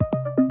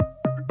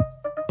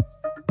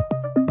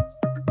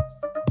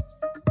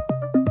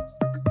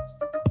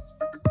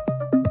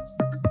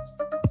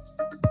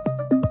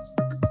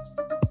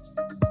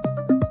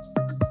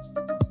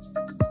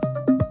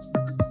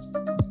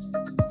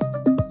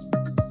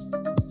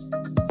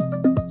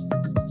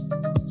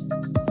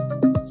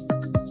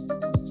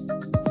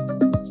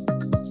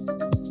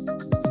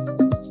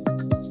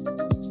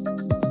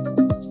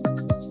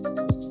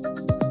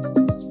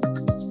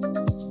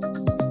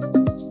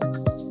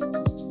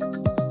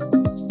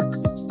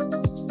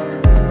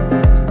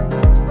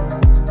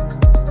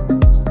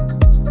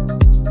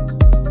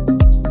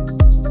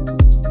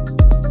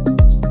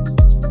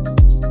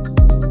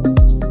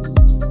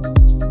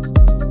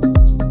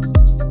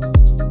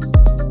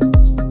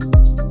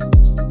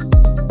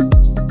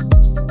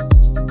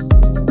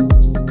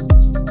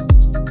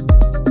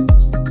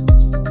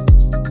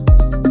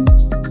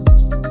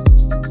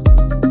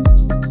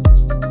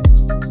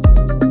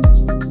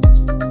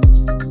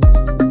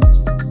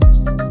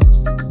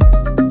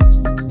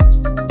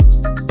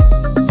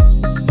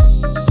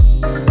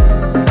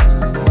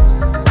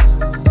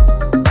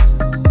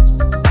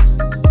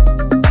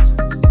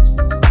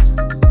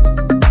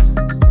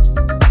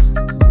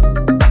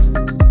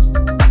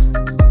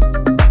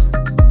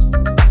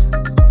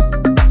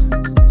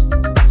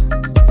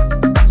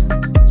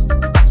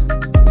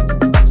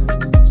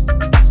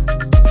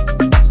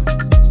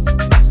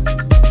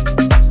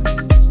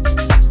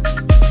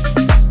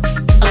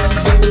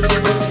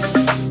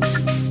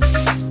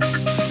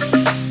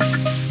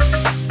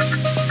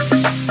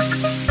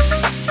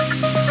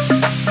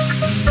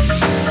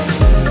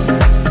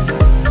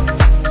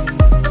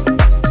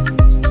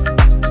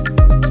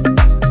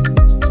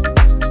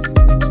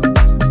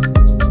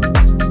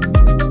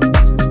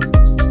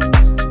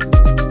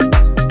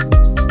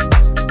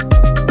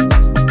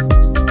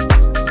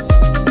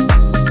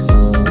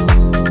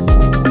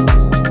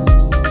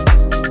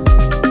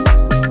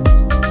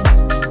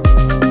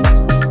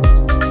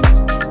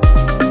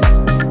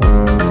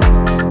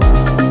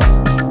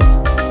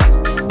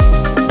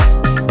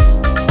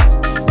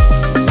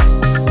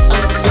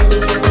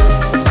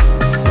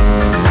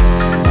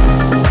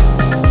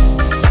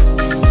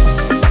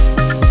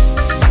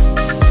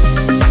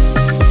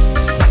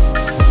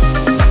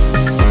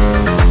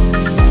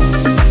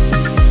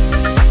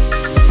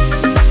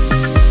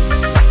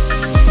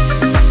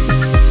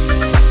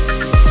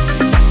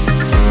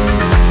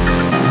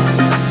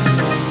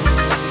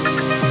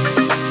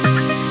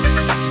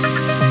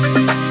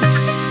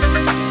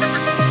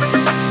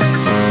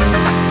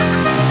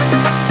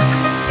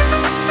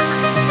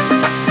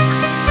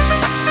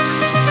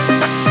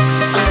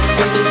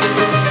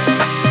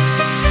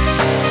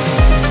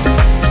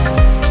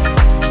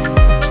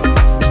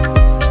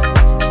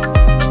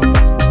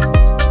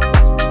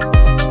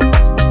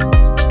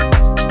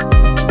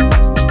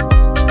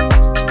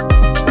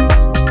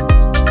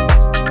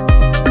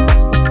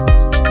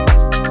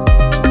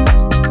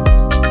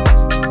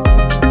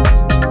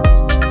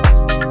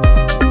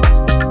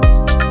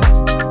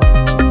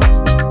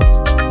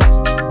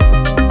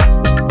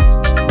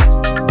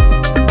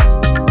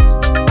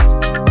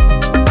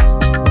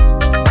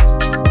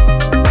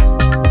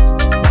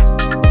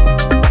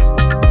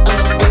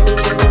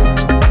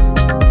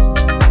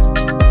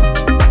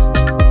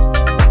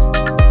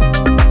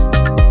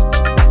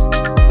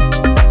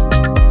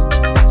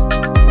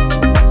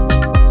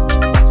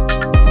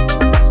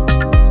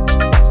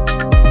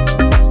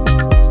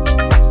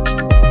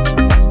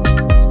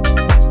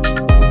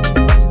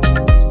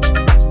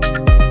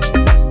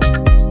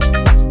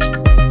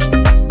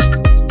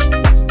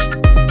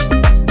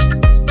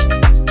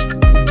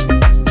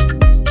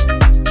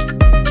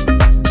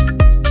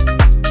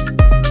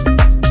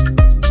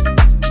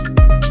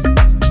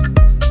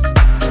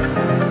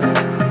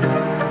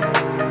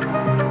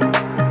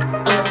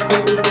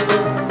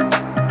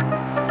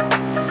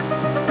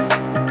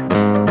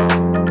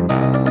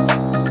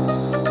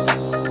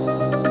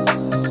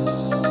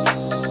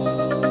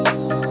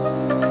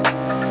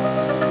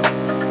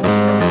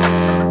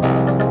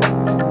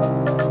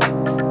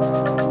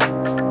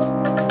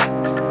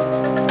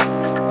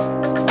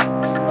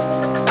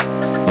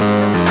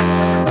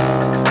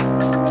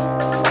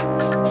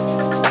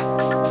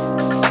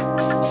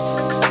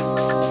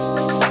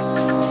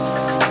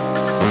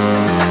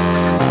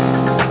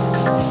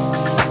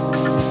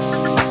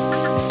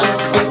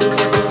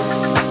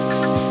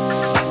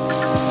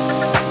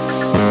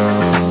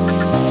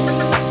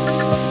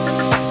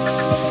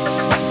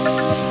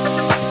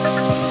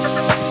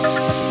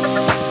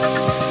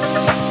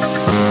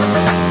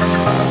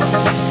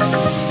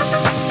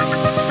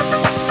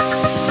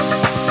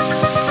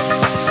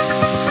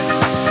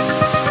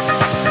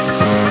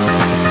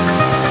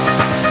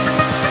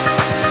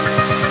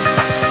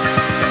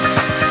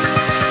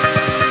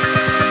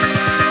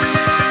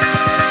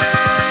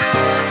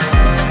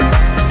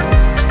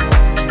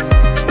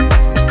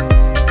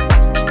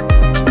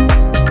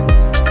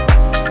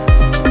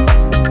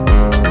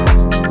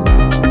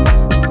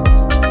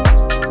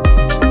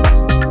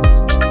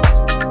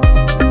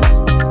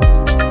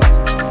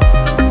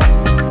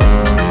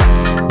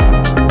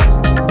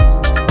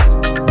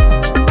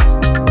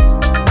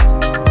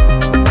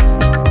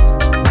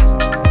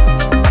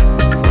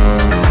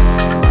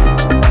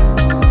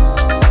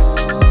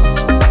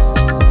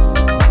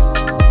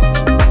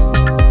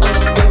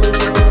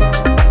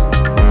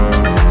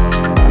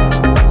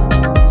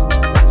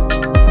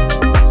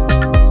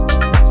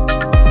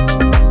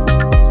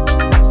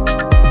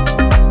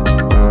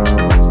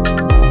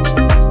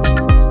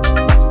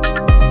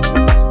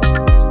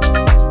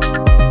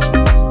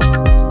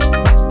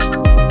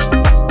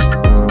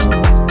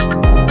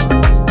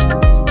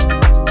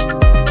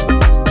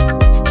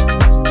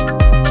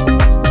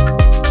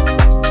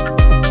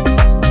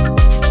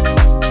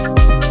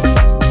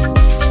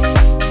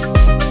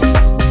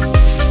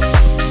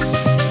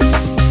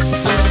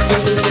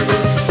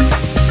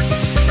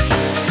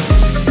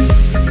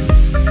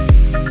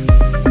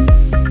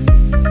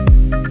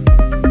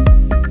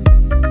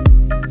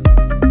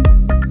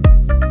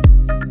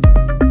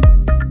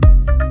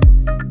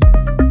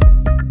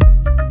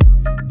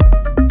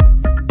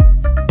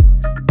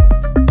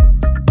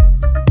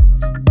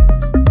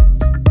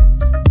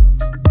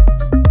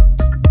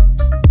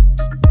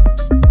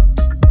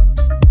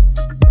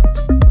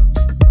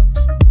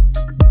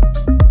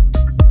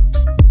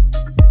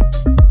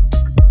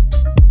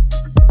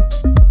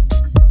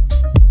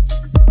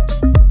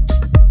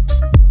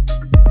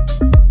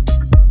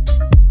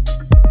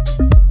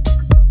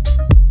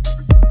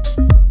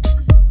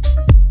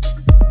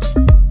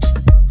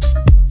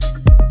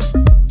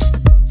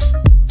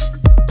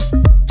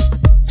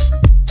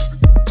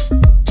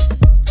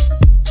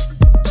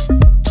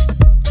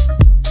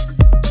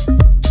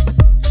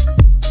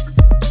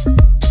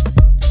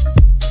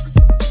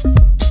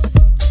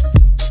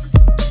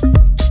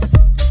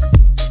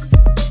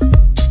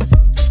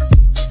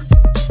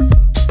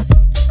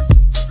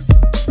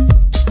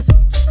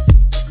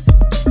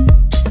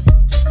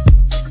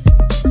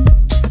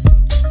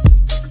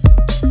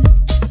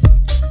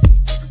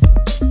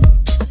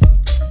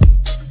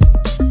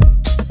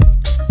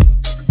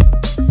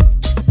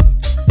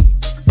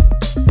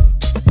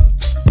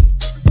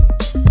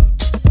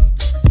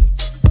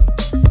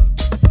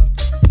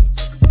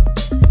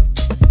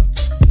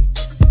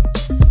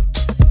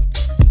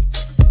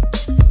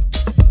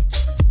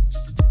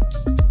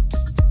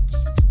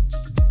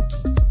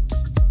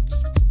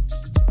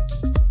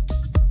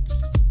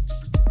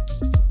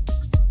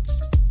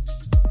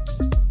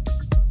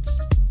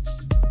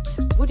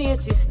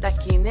bonito isso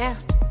daqui, né?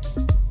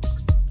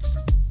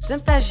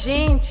 Tanta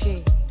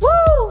gente.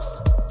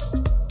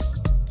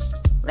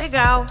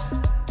 Legal.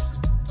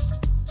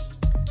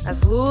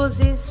 As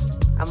luzes,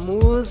 a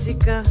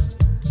música,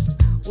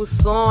 o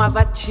som, a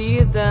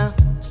batida.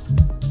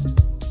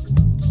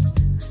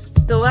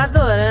 Tô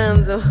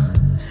adorando,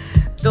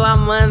 tô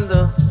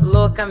amando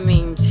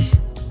loucamente.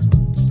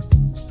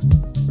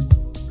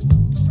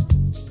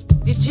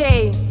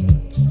 DJ,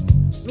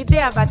 me dê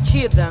a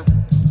batida.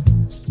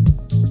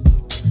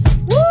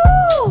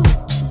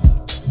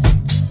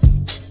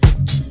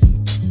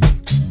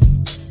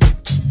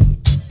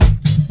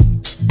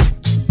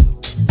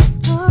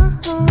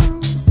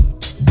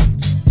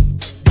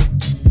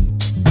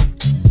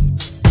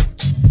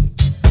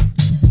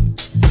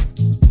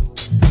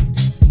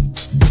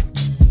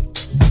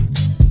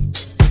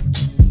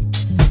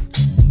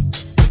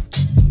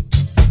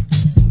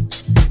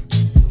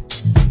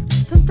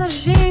 Tanta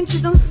gente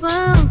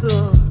dançando.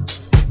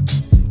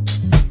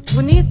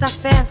 Bonita a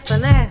festa,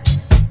 né?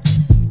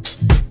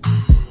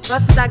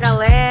 Gosto da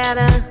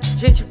galera,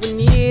 gente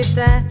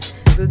bonita,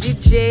 do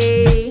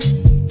DJ,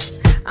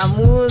 a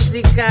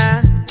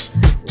música,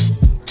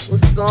 o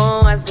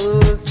som, as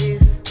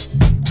luzes.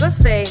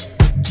 Gostei.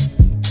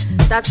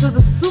 Tá tudo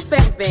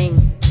super bem.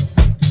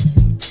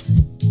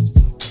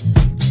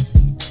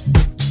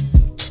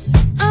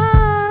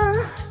 Ah.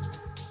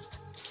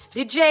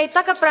 DJ,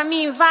 toca pra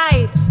mim,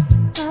 vai.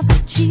 A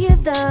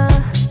batida,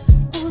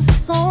 o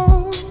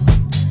som,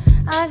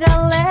 a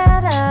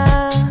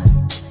galera,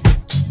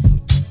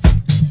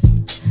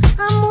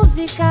 a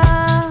música.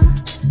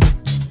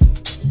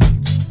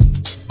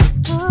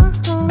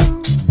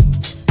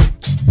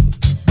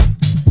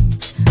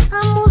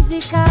 A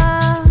música,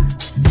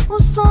 o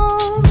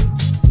som,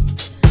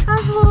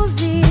 as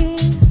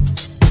luzes.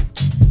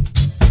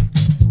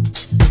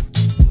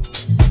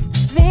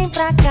 Vem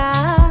pra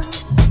cá,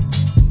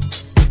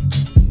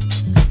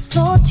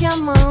 solte a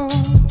mão,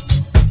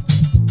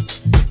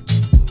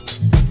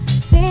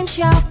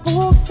 sente a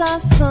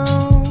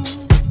pulsação.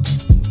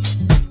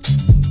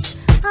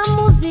 A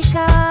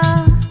música,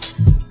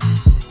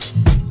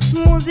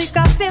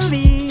 música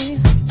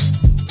feliz.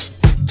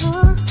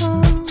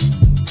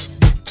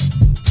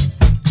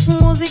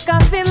 Música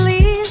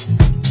feliz.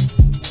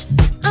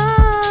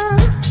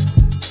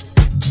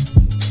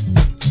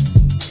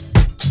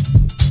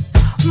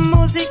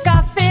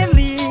 Música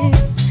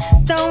feliz,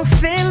 tão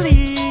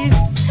feliz,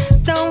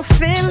 tão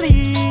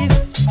feliz.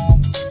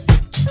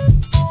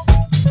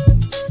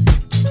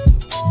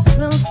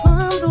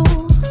 Dançando,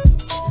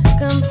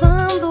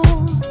 cantando,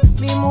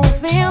 me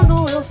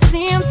movendo, eu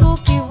sinto o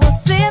que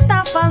você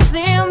tá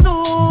fazendo.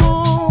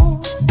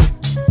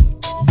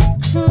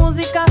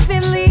 Música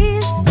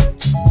feliz,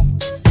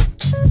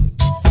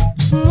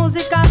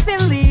 música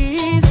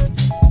feliz,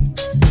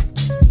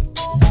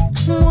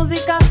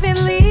 música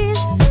feliz,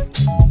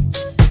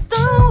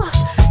 tão,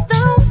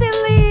 tão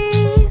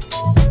feliz.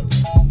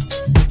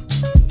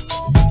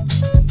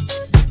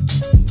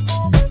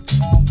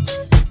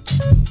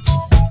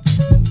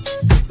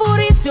 Por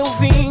isso eu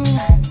vim,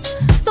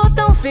 estou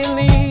tão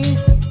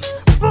feliz.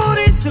 Por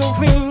isso eu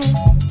vim,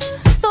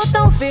 estou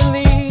tão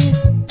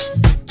feliz.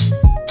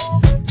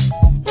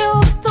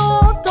 Eu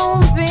tô tão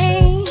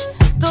bem,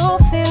 tô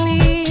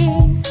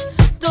feliz,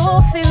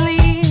 tô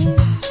feliz,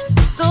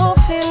 tô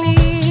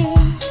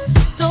feliz,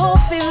 tô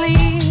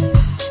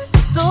feliz,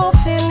 tô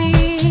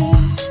feliz,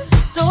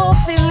 tô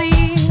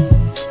feliz.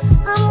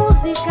 A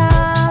música,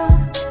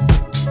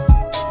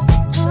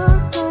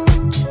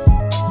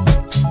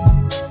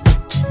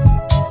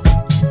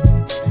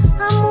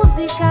 a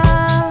música,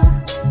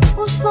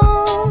 o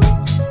som,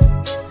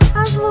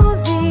 as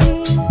luzes.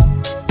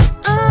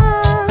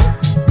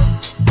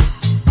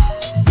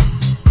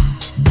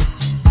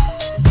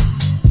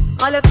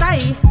 Olha, tá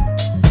aí.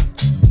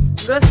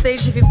 Gostei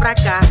de vir pra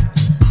cá.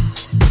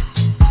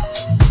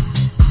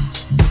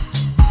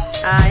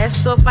 Eu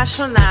estou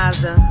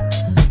apaixonada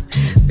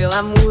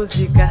pela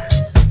música.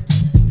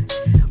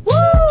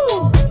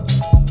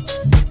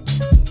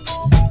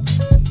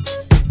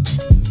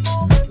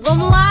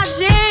 Vamos lá,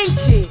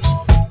 gente!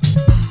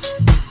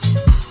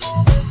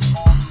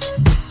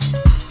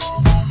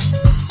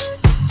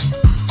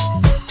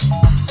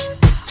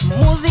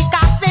 Música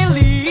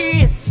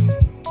feliz.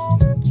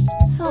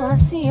 Só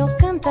assim eu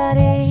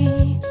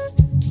cantarei.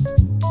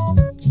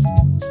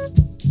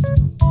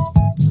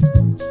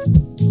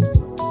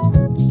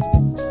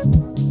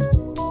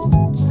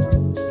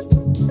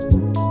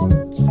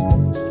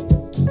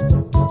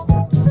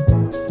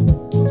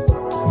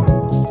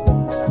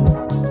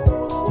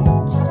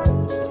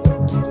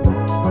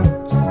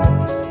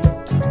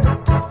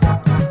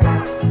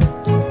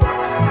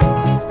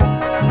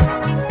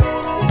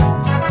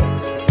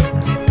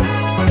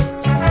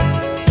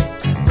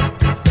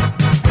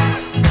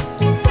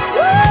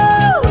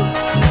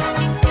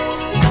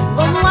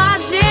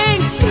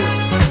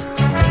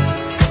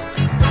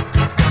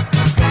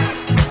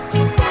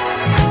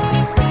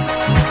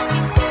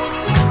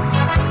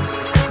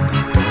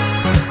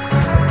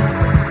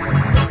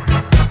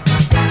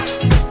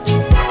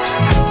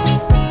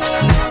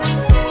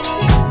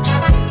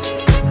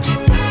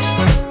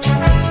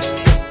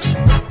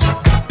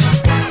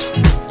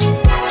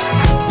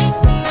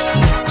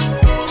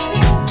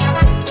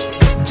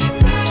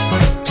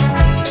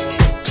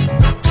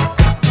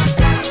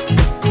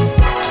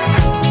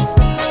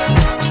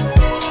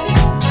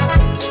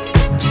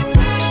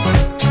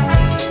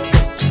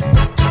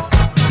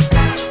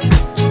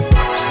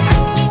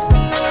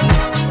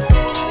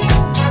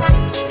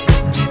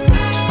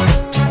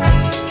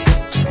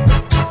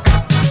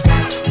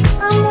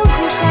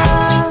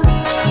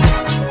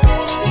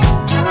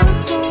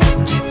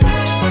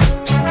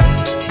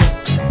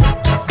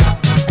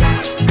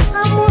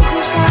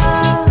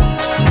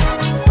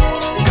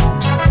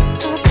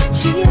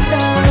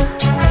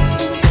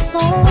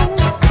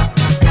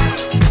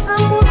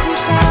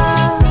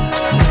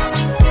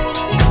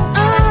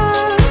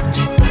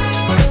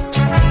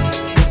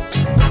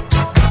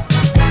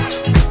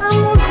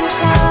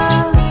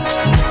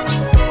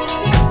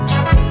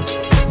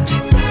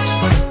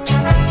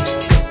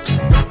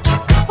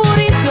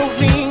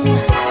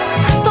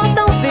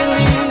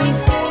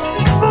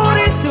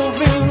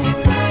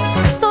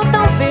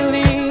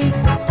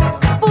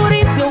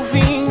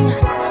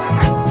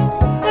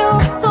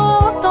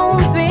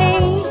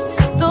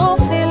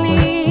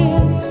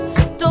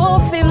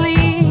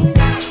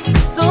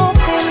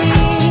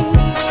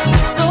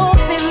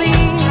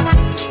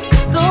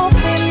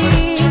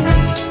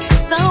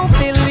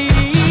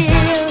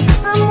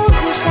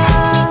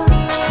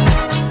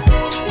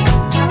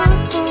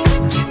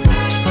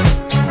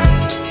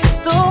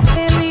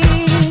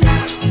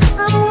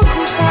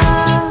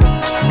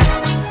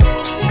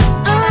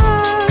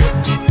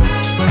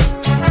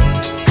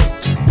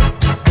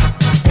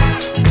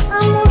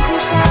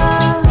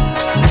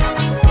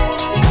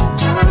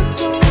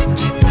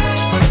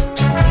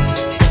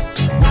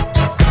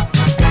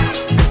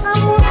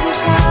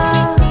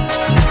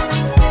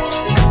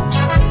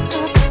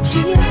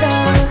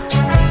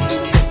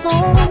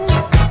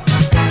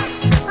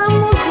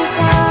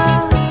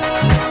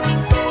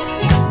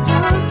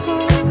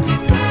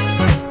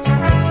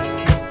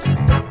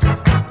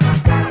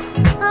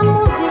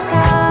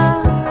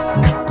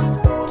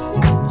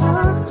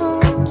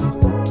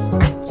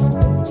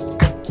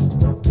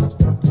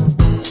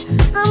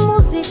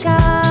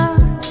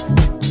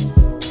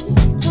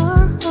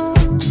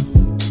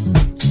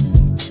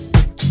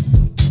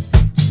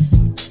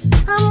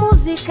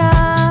 música.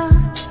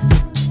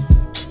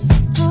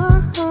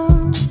 Oh, oh.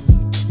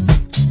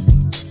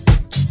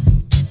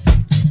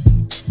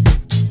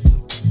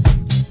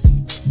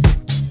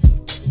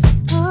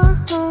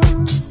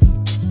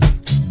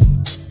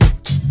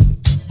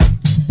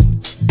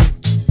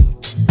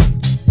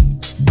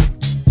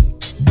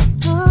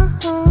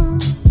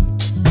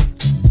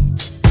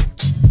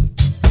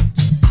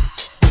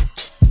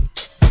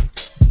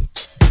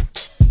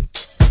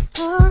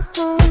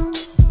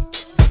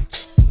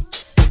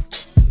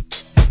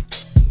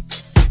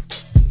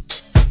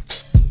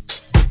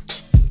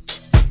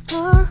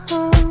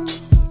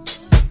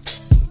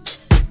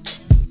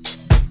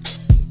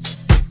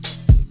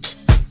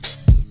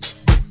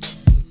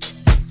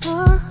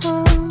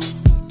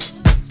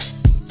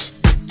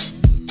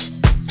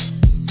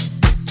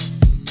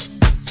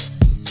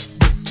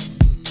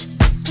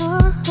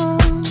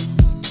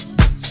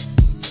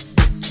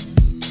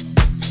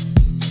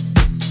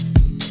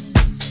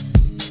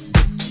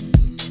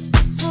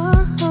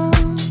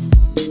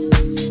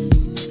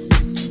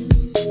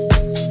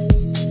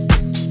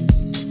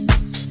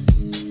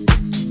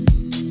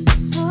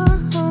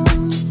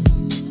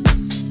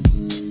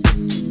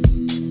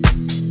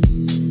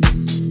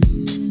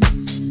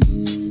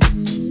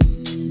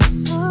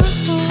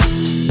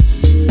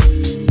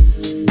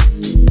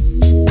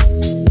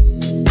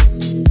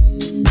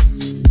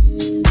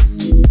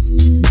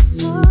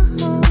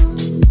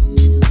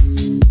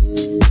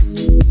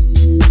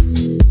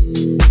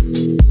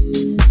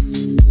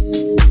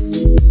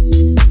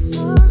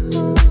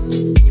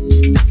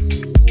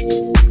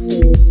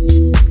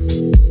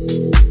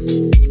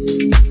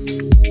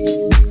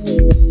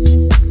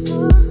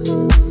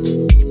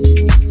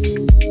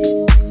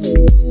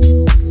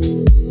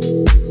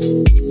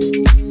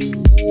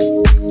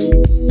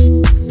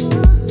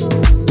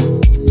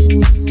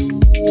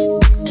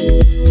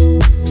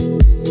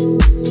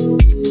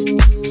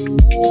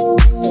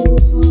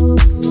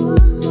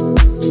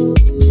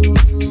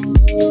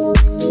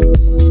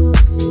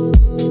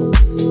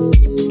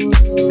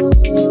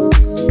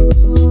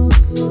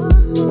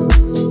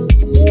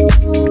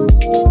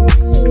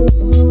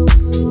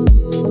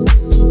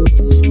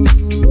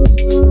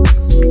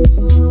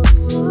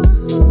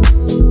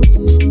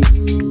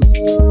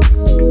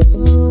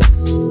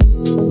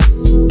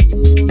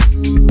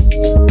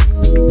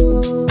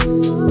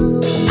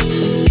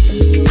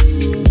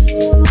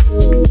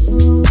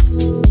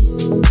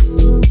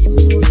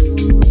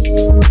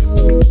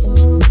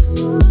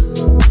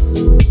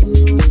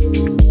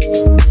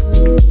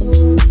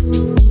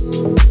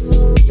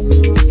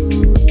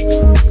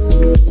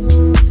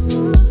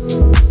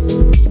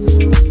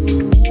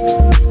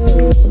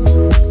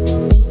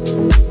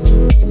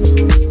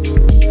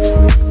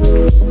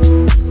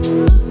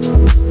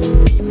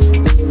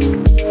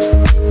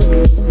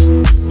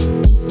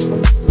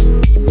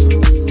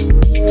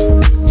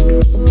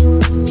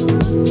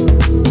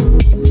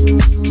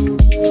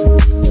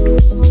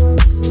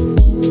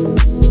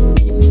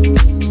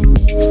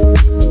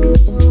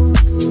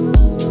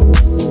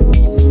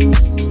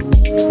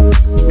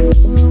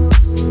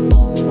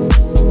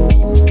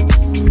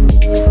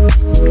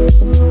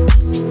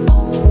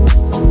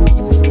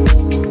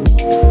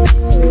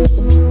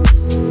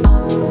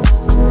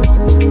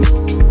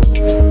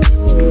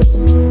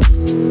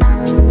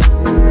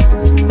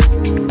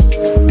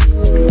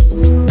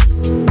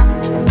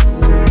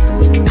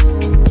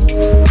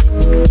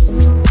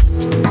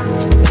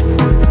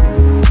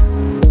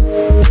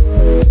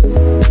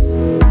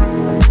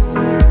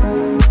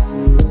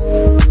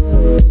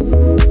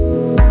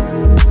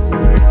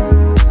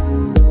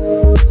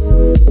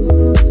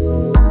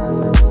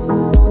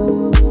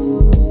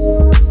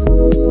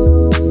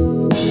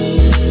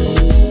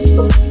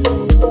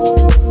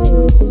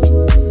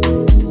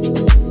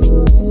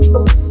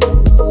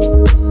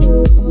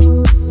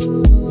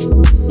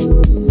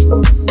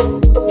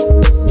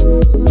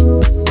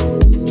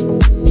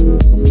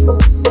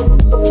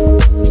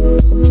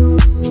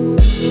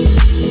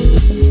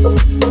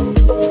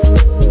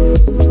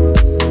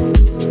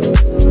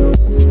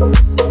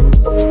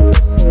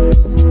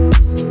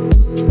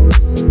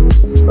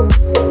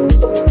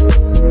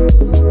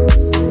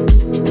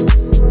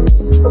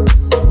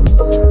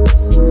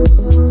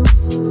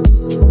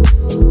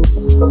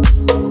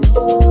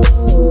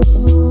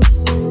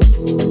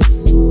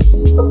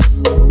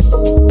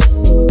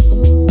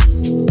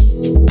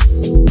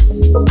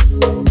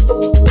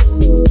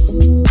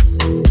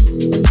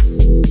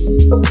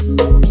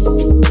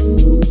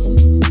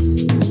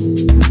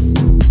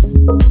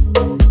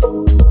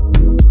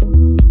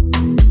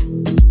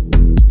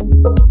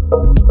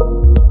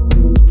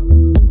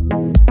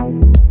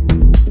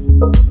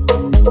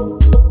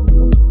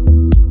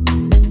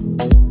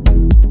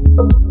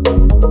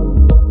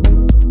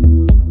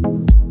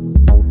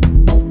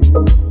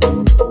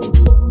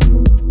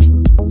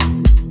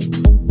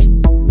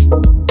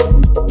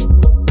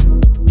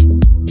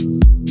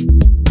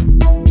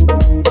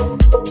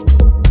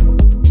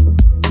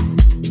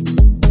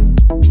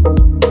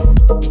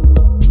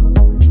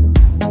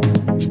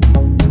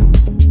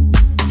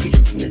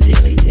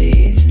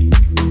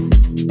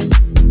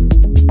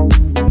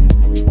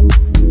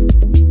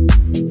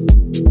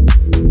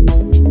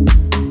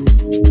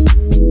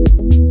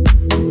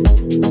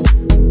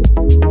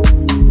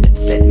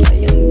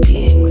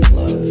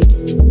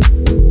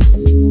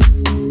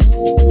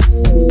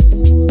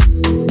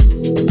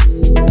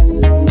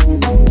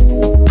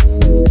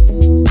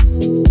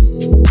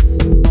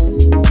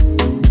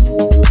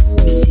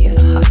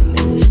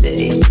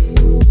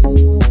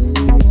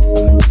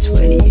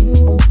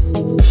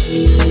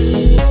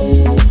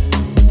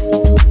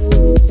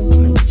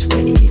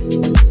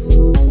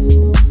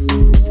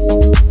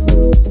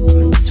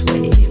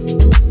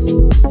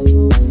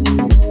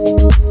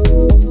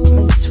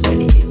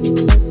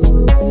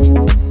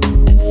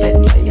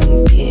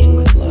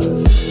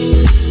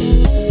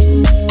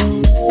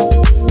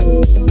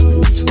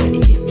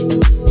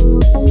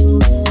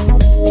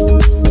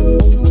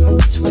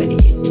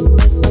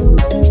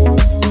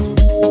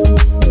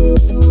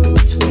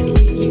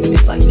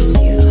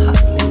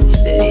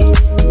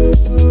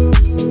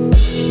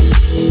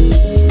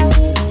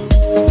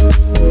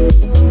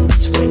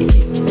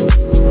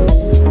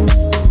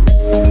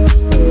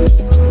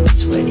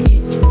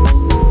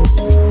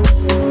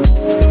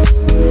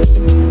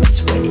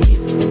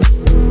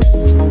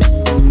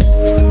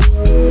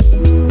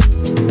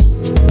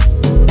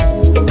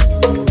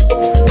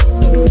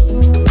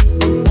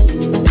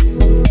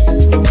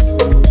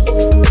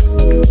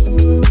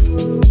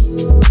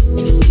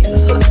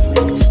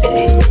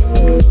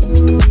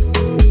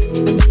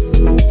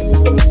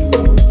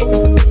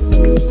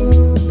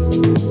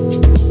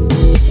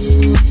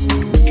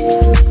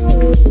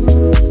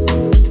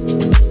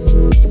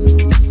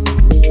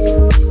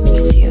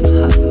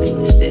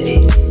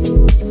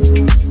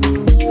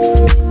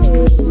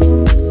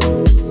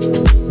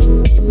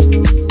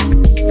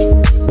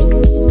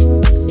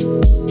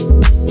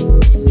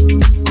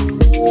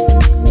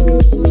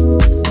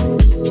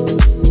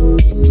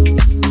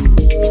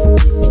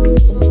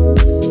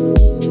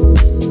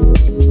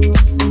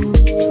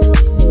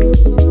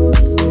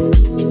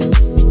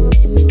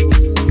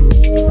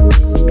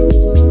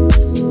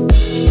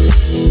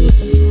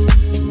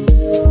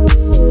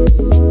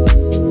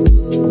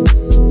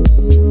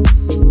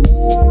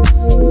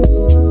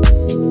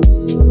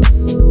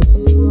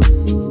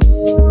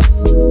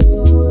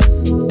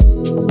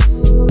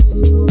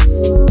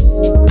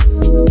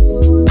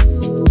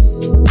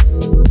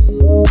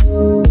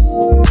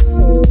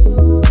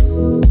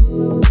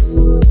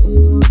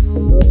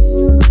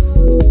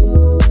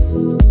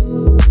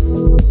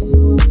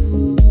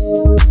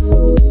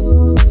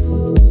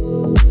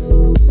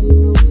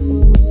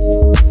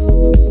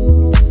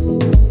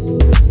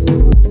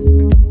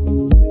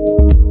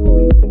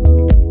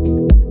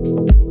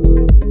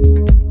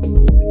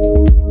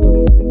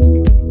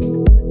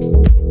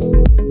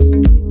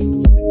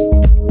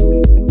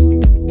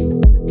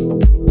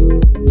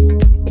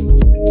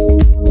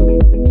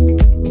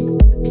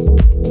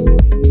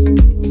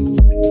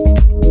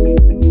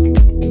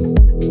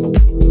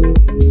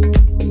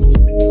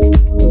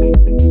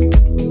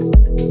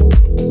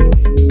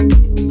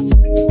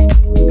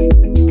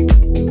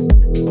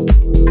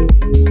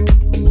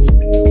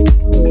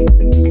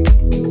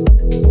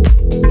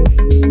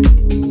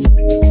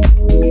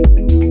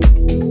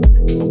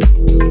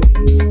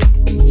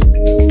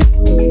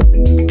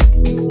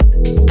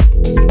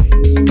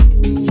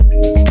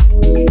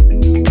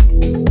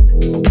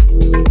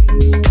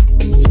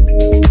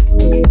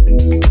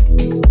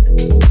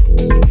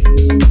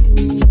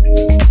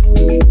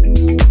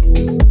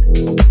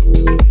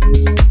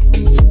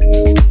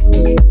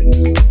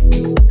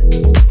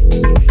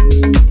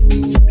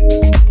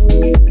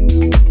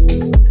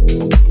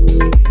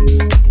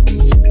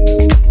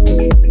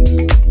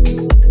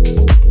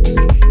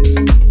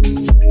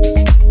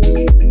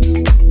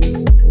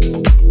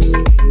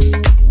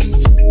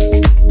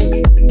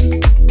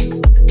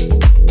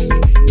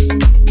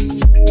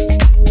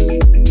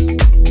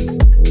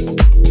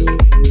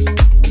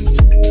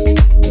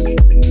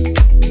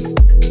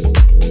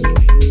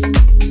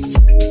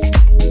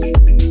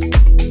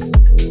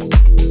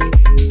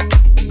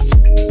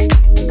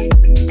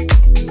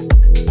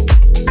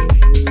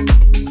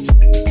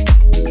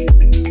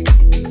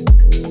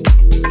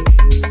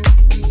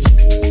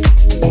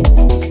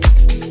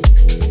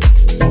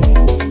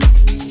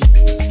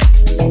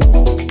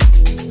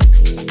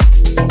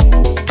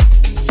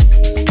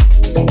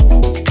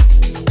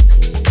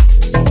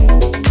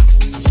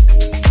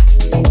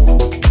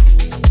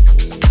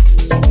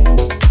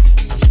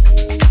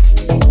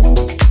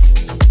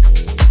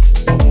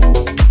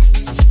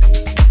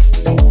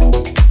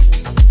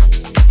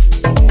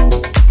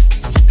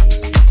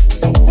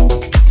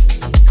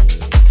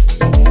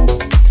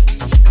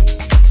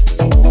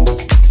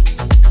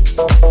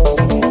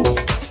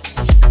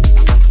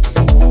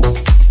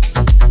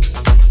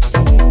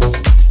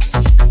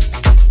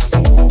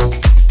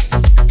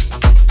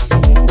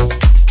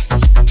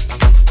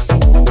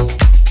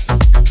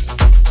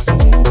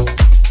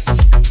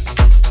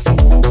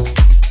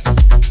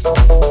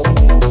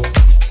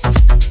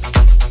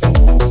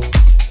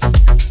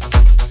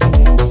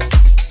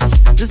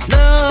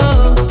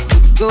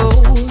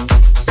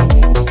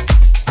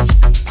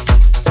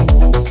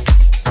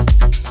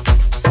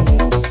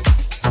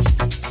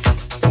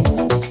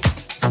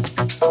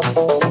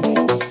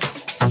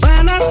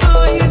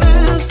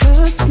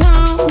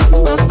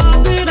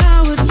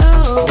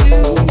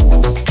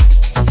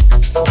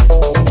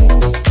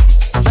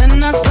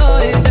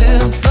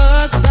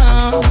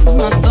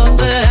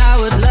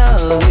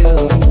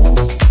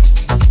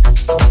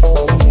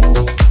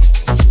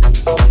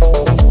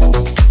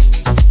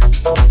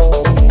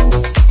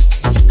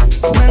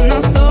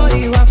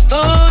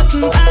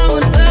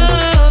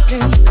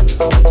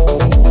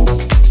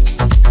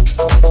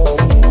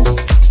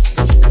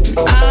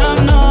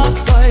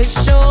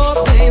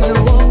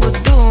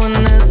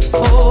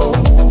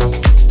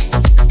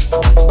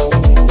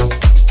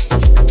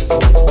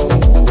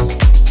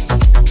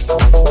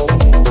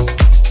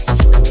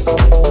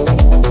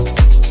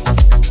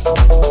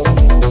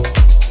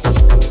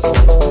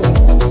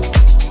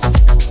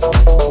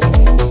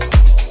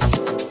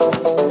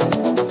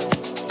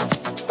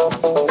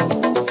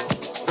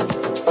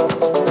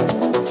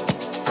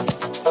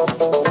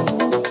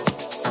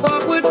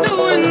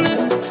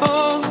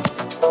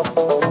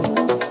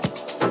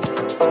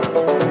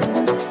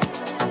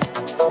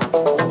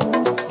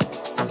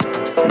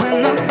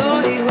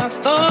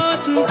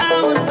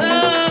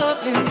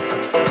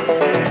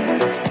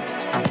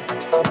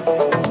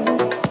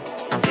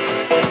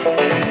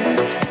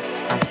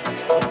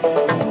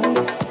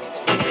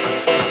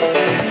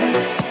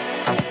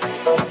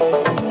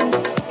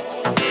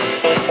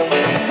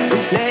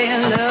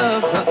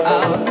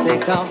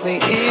 coffee in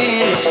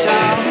the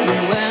shop,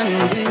 and when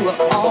we were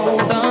all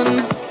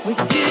done, we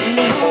didn't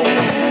know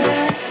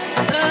where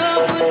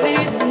love would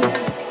lead to.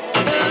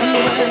 And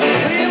when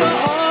we were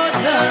all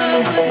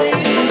done,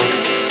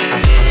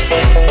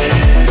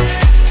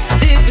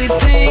 did we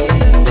think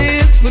that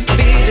this would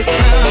be the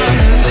kind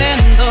of end?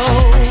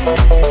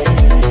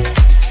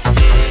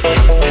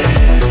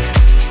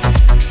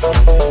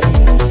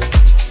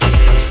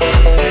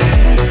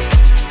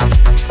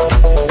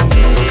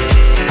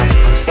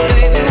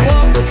 Baby,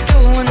 what we're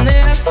doing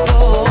this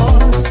for?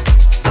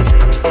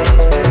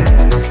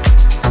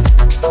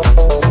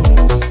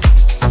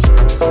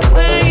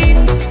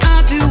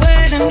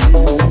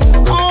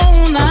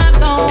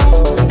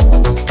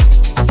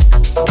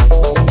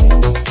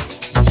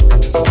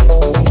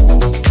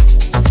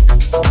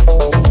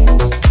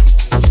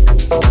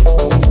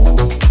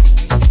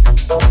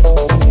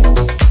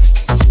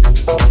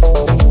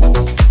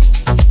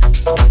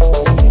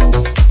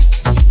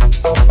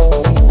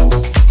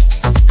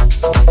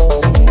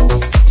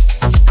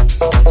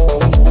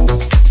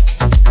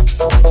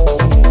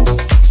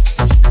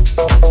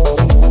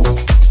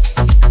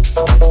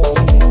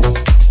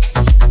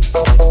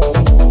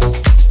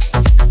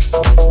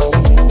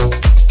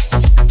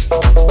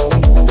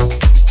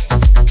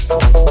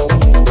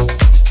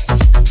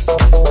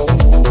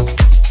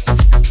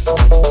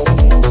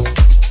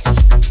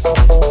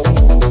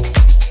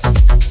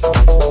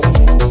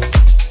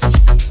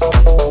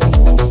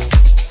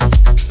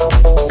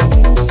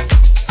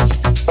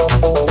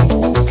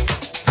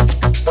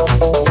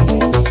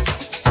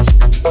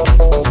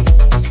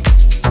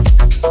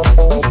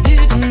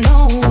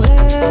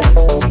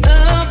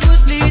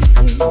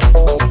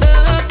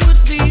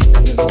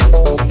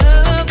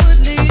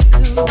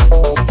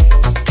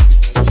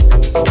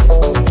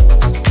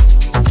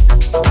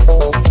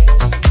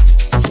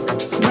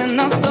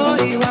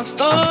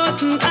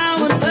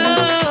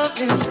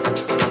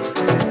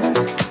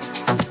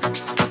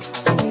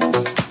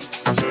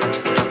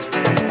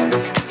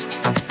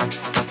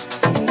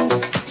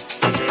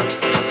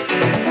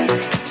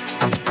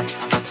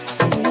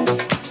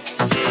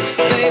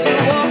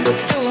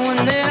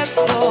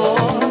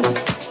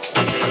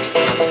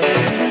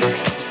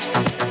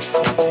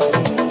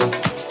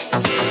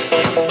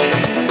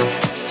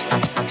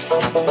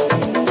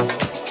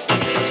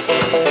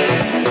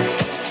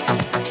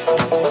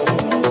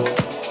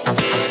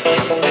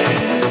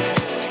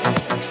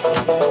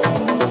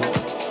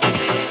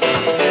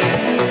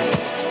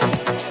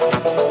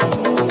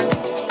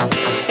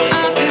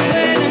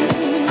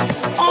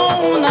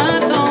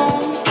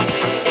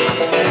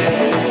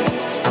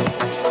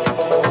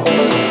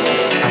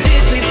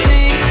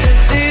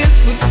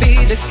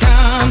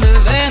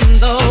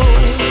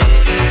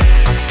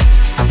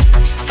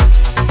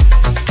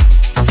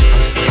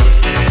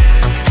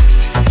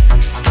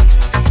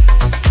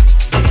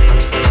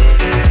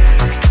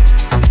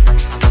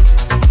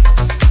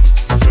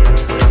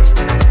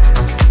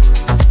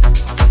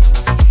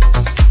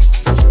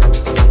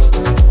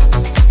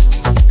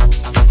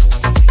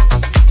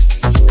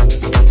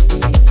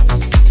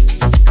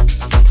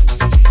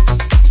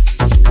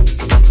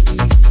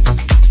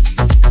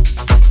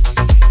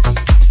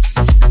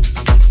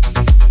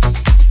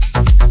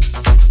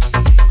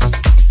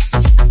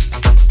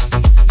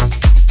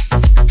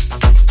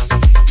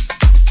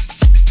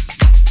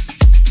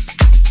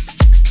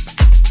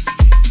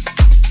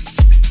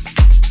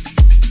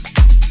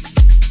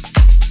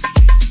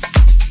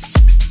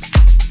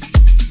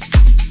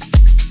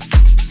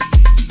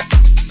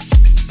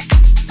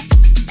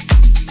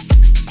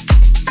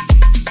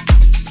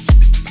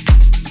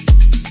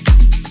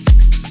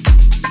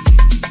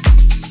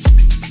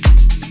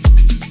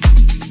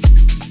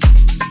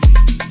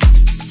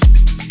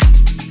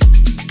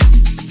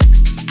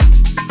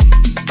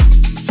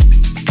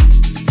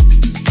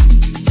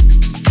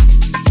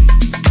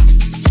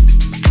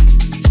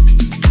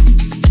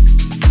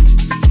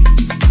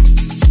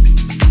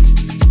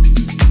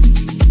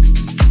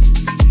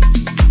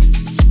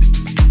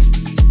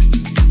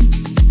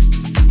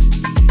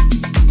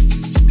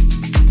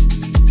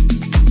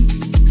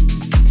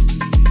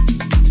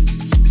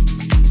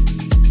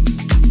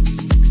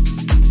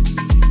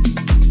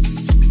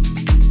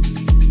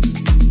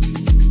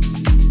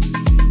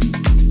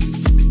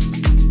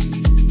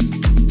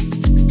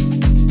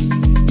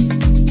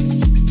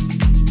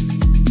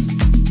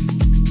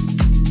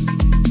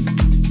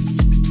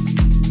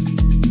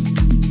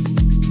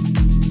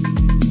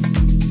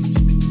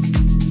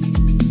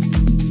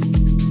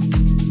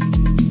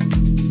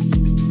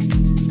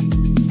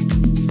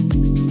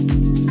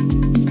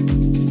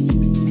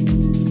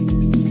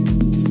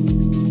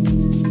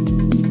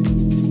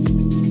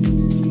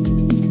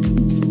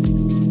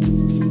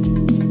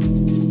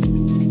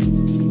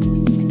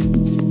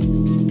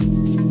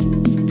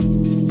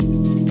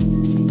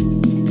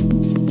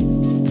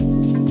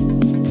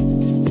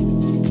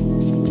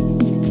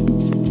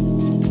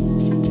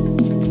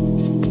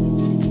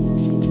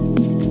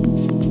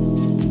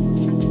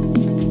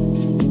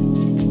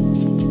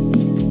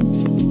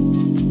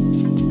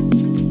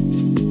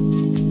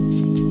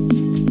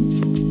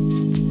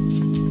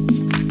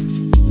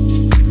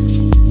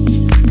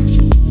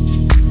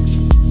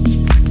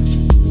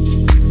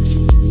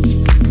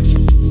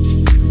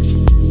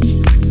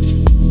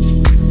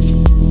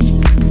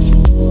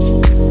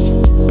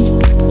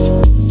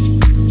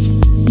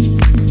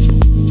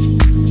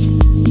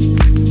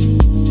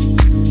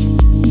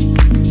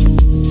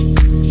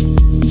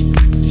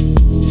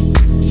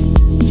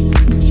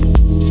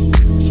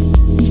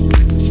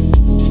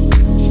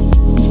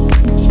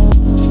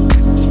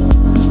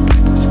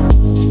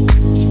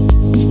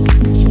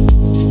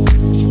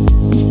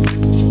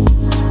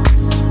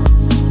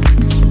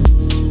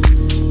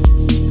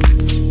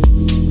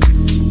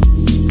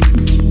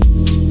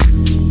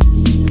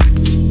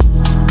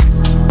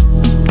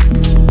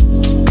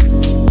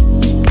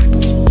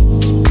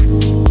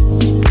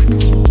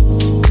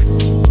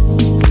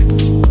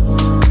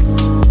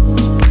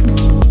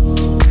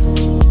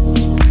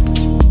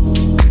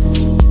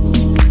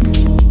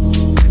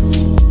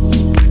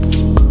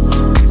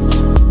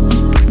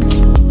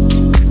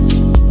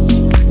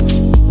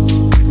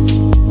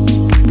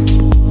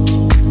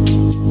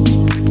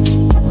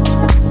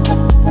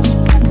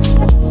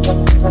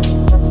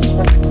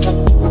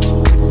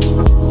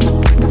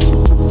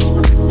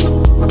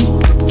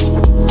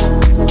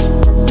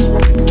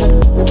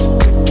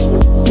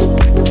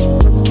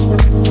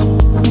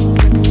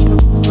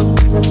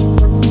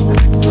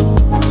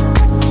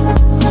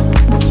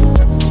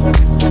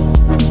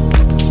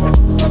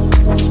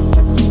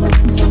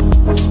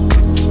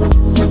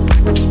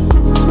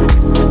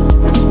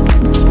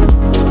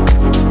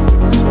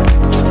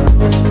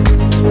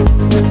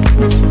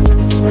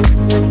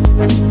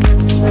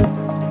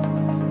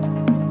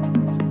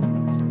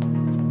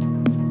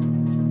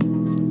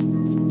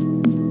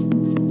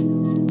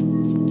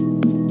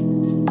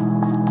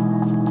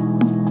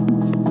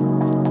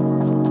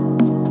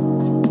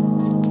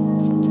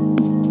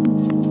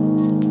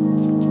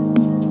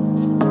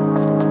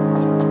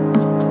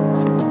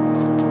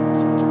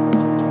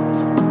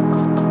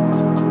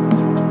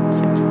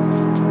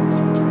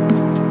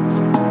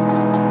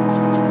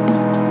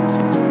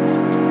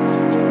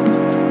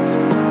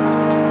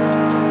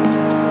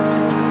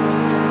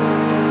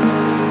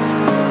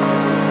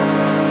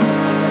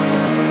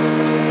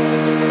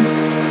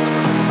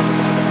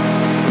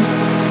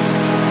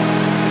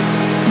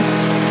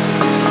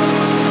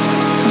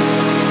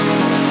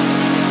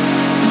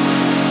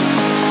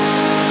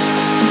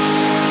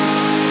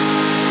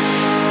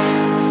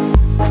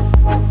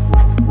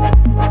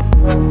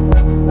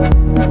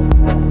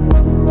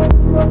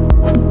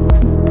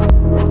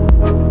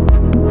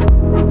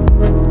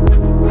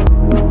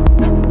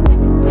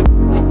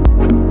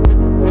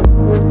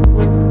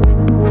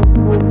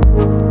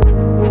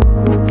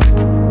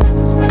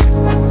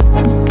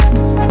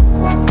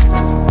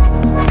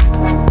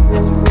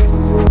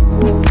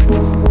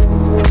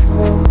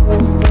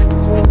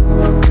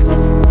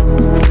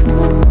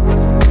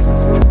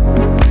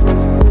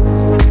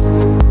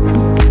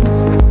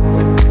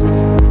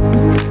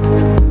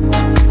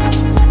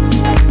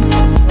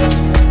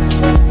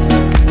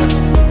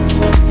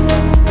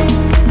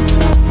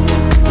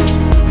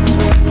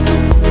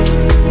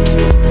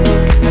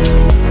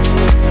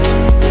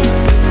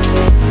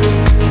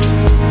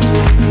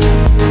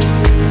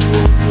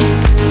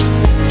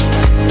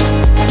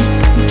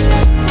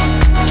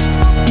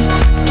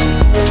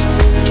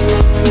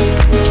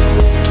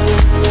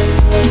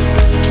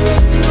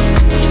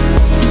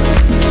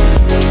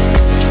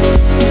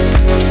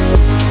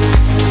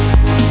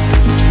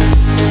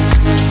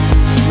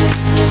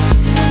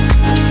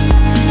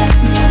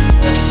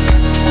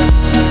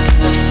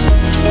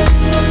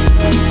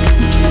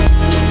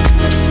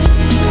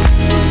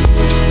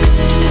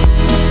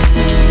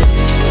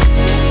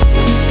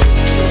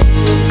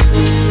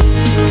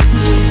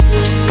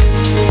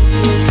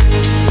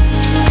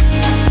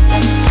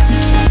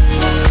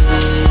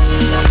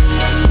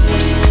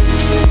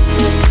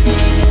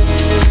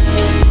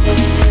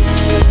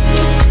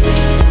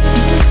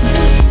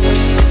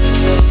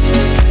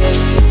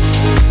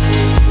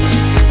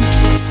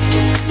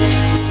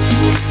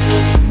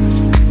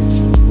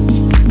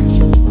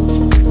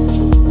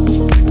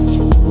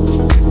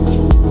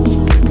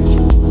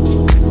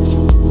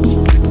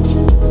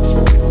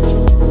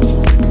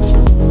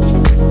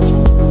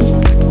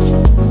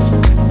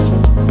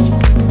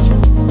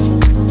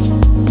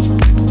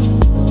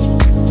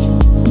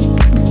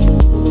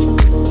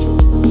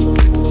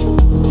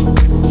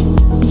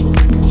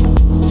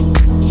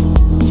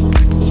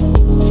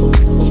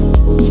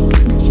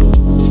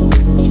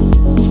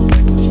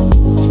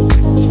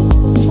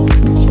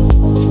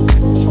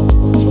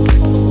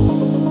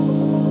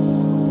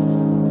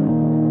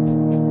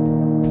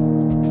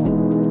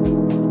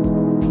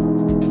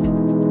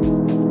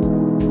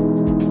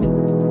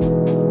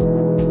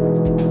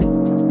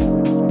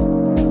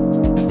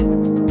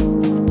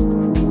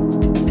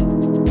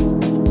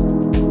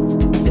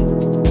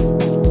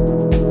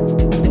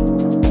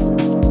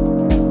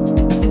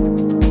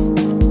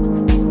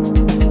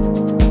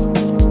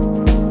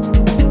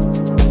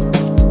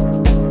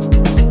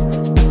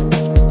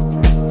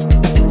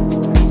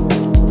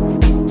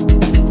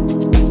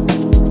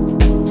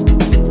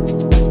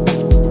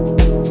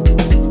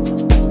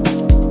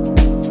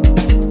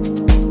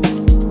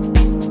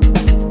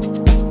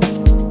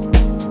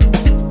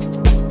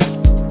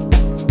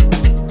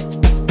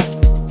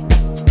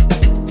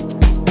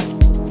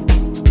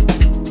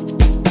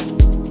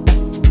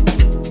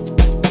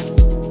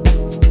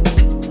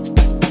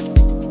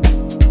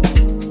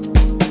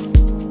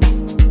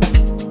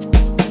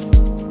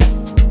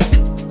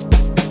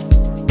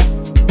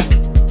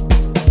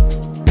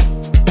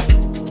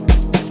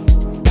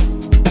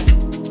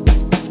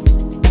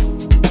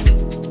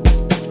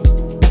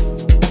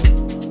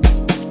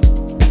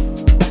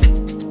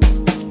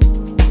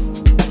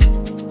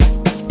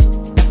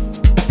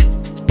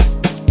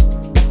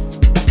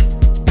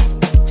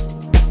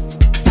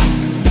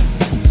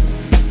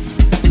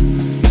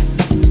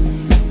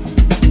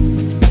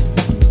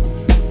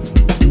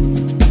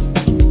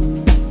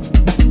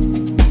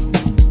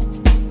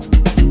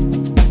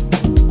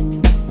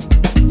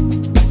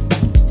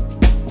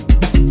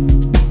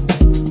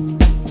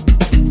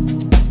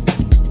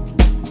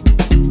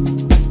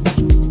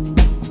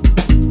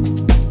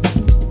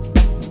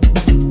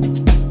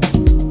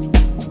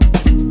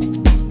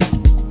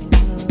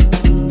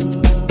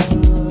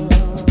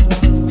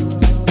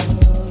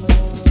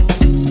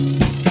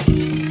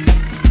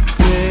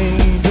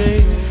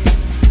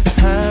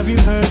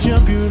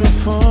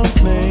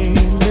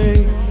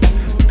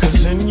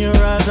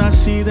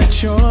 see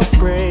that you're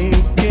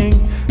breaking.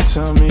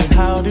 Tell me,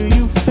 how do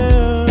you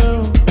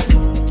feel?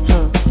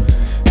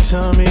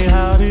 Tell me,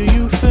 how do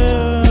you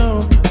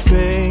feel,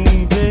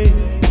 baby?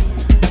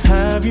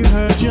 Have you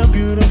heard you're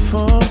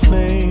beautiful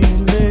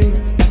lately?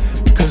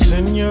 'Cause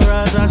in your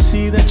eyes I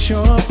see that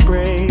you're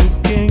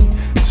breaking.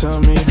 Tell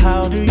me,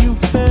 how do you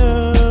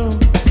feel?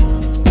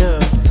 Yeah.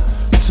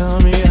 Tell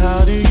me, how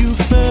do you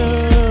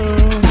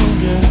feel?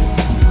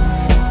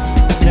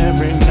 Yeah.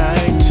 Every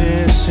night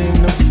tears seem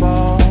to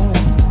fall.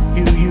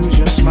 You use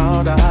your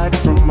smile to hide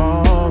from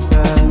all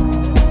that.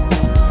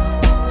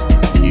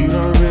 You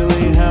don't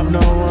really have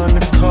no one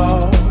to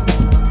call.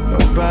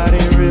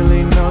 Nobody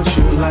really knows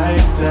you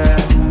like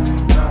that.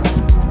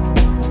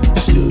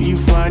 Still you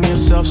find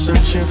yourself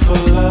searching for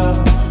love.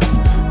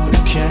 But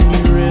can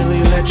you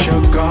really let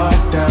your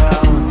guard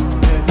down?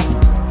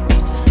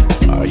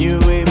 Are you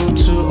able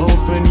to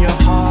open your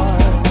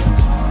heart?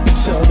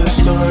 Tell the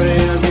story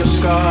of your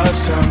scars.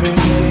 Tell me,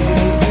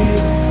 baby,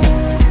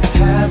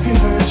 have you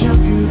heard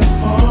you're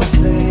beautiful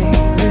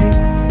lately?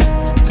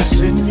 'Cause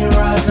in your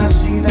eyes I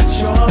see that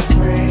you're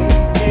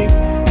breaking.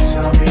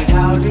 Tell me,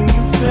 how do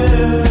you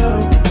feel?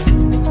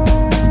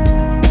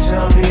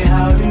 Tell me,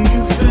 how do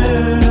you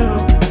feel,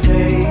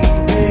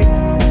 baby?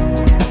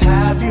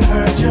 Have you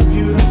heard you're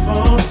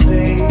beautiful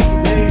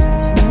lately?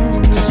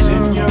 'Cause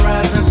in your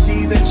eyes I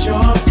see that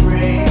you're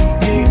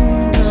breaking.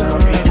 Tell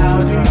me, how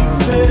do you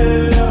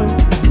feel?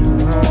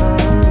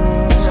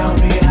 Tell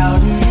me, how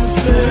do you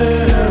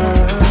feel?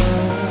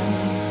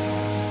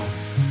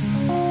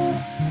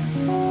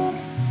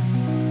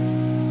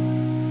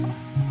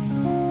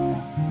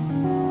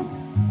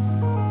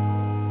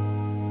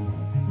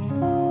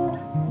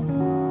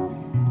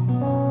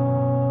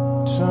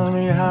 Tell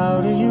me, how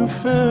do you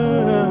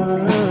feel?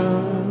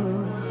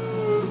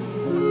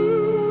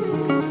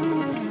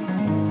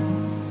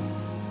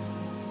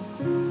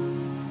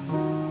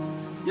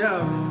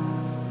 Yeah.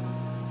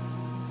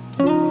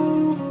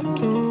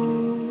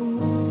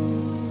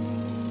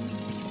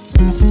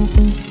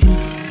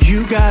 You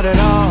got it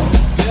all,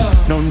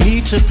 no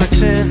need to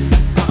pretend.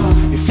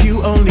 If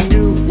you only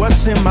knew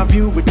what's in my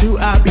view, where do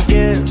I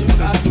begin?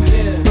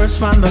 First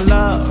find the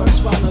love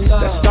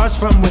that starts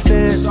from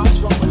within.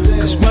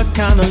 'Cause what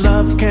kind of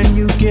love can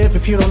you give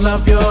if you don't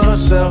love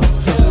yourself?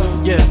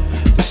 Yeah,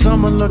 there's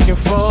someone looking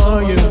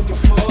for you,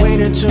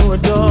 waiting to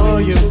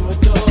adore you,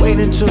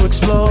 waiting to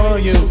explore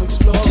you,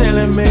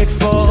 tailor-made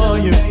for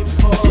you.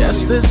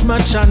 Yes, this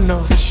much I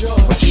know,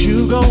 but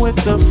you go with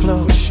the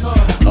flow.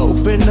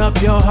 Open up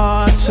your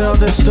heart, tell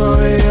the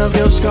story of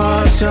your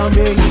scars. Tell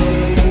me,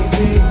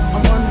 baby, I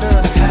wonder,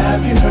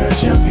 have you heard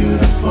you're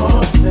beautiful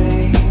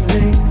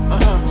lately?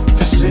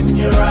 'Cause in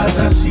your eyes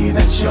I see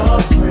that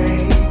you're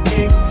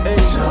breaking.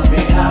 Tell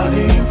me, how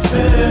do you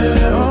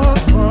feel?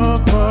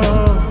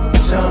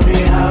 Tell me,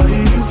 how do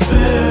you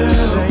feel?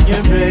 Say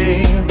it,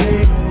 baby.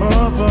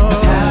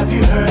 Have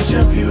you heard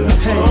you're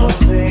beautiful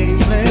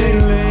lately?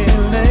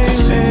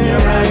 'Cause in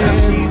your eyes I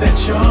see that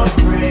you're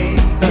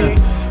breaking.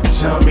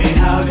 Tell me,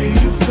 how do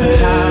you feel?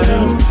 How do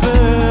you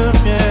feel?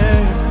 Yeah.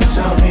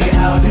 Tell me,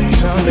 how do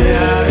you feel? Me,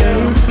 how do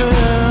you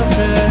feel?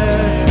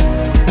 Yeah.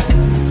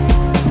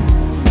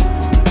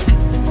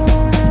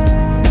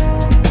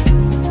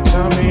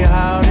 Tell me,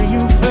 how do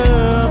you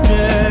feel?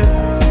 Yeah.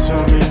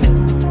 Tell me,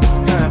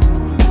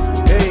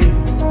 hey.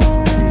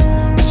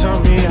 Tell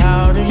me,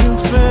 how do you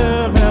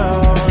feel? Yeah.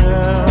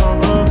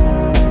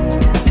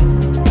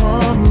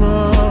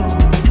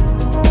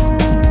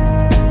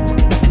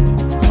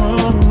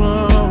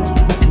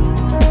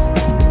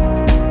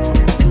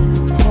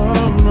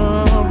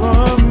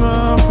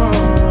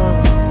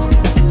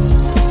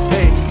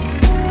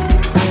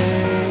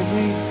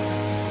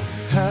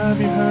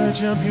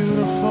 You're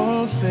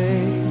beautiful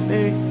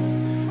lately.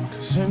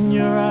 'Cause in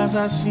your eyes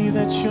I see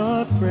that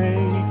you're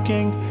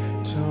breaking.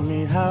 Tell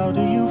me, how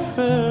do you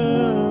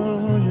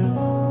feel? Yeah.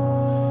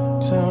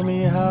 Tell me,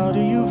 how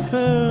do you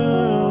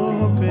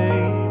feel,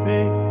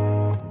 baby?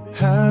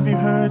 Have you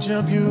heard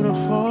you're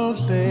beautiful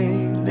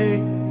lately?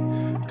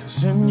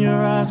 'Cause in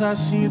your eyes I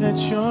see that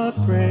you're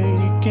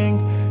breaking.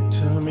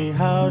 Tell me,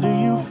 how do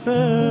you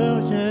feel?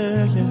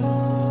 Yeah, yeah.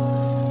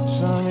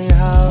 Tell me,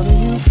 how do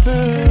you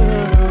feel?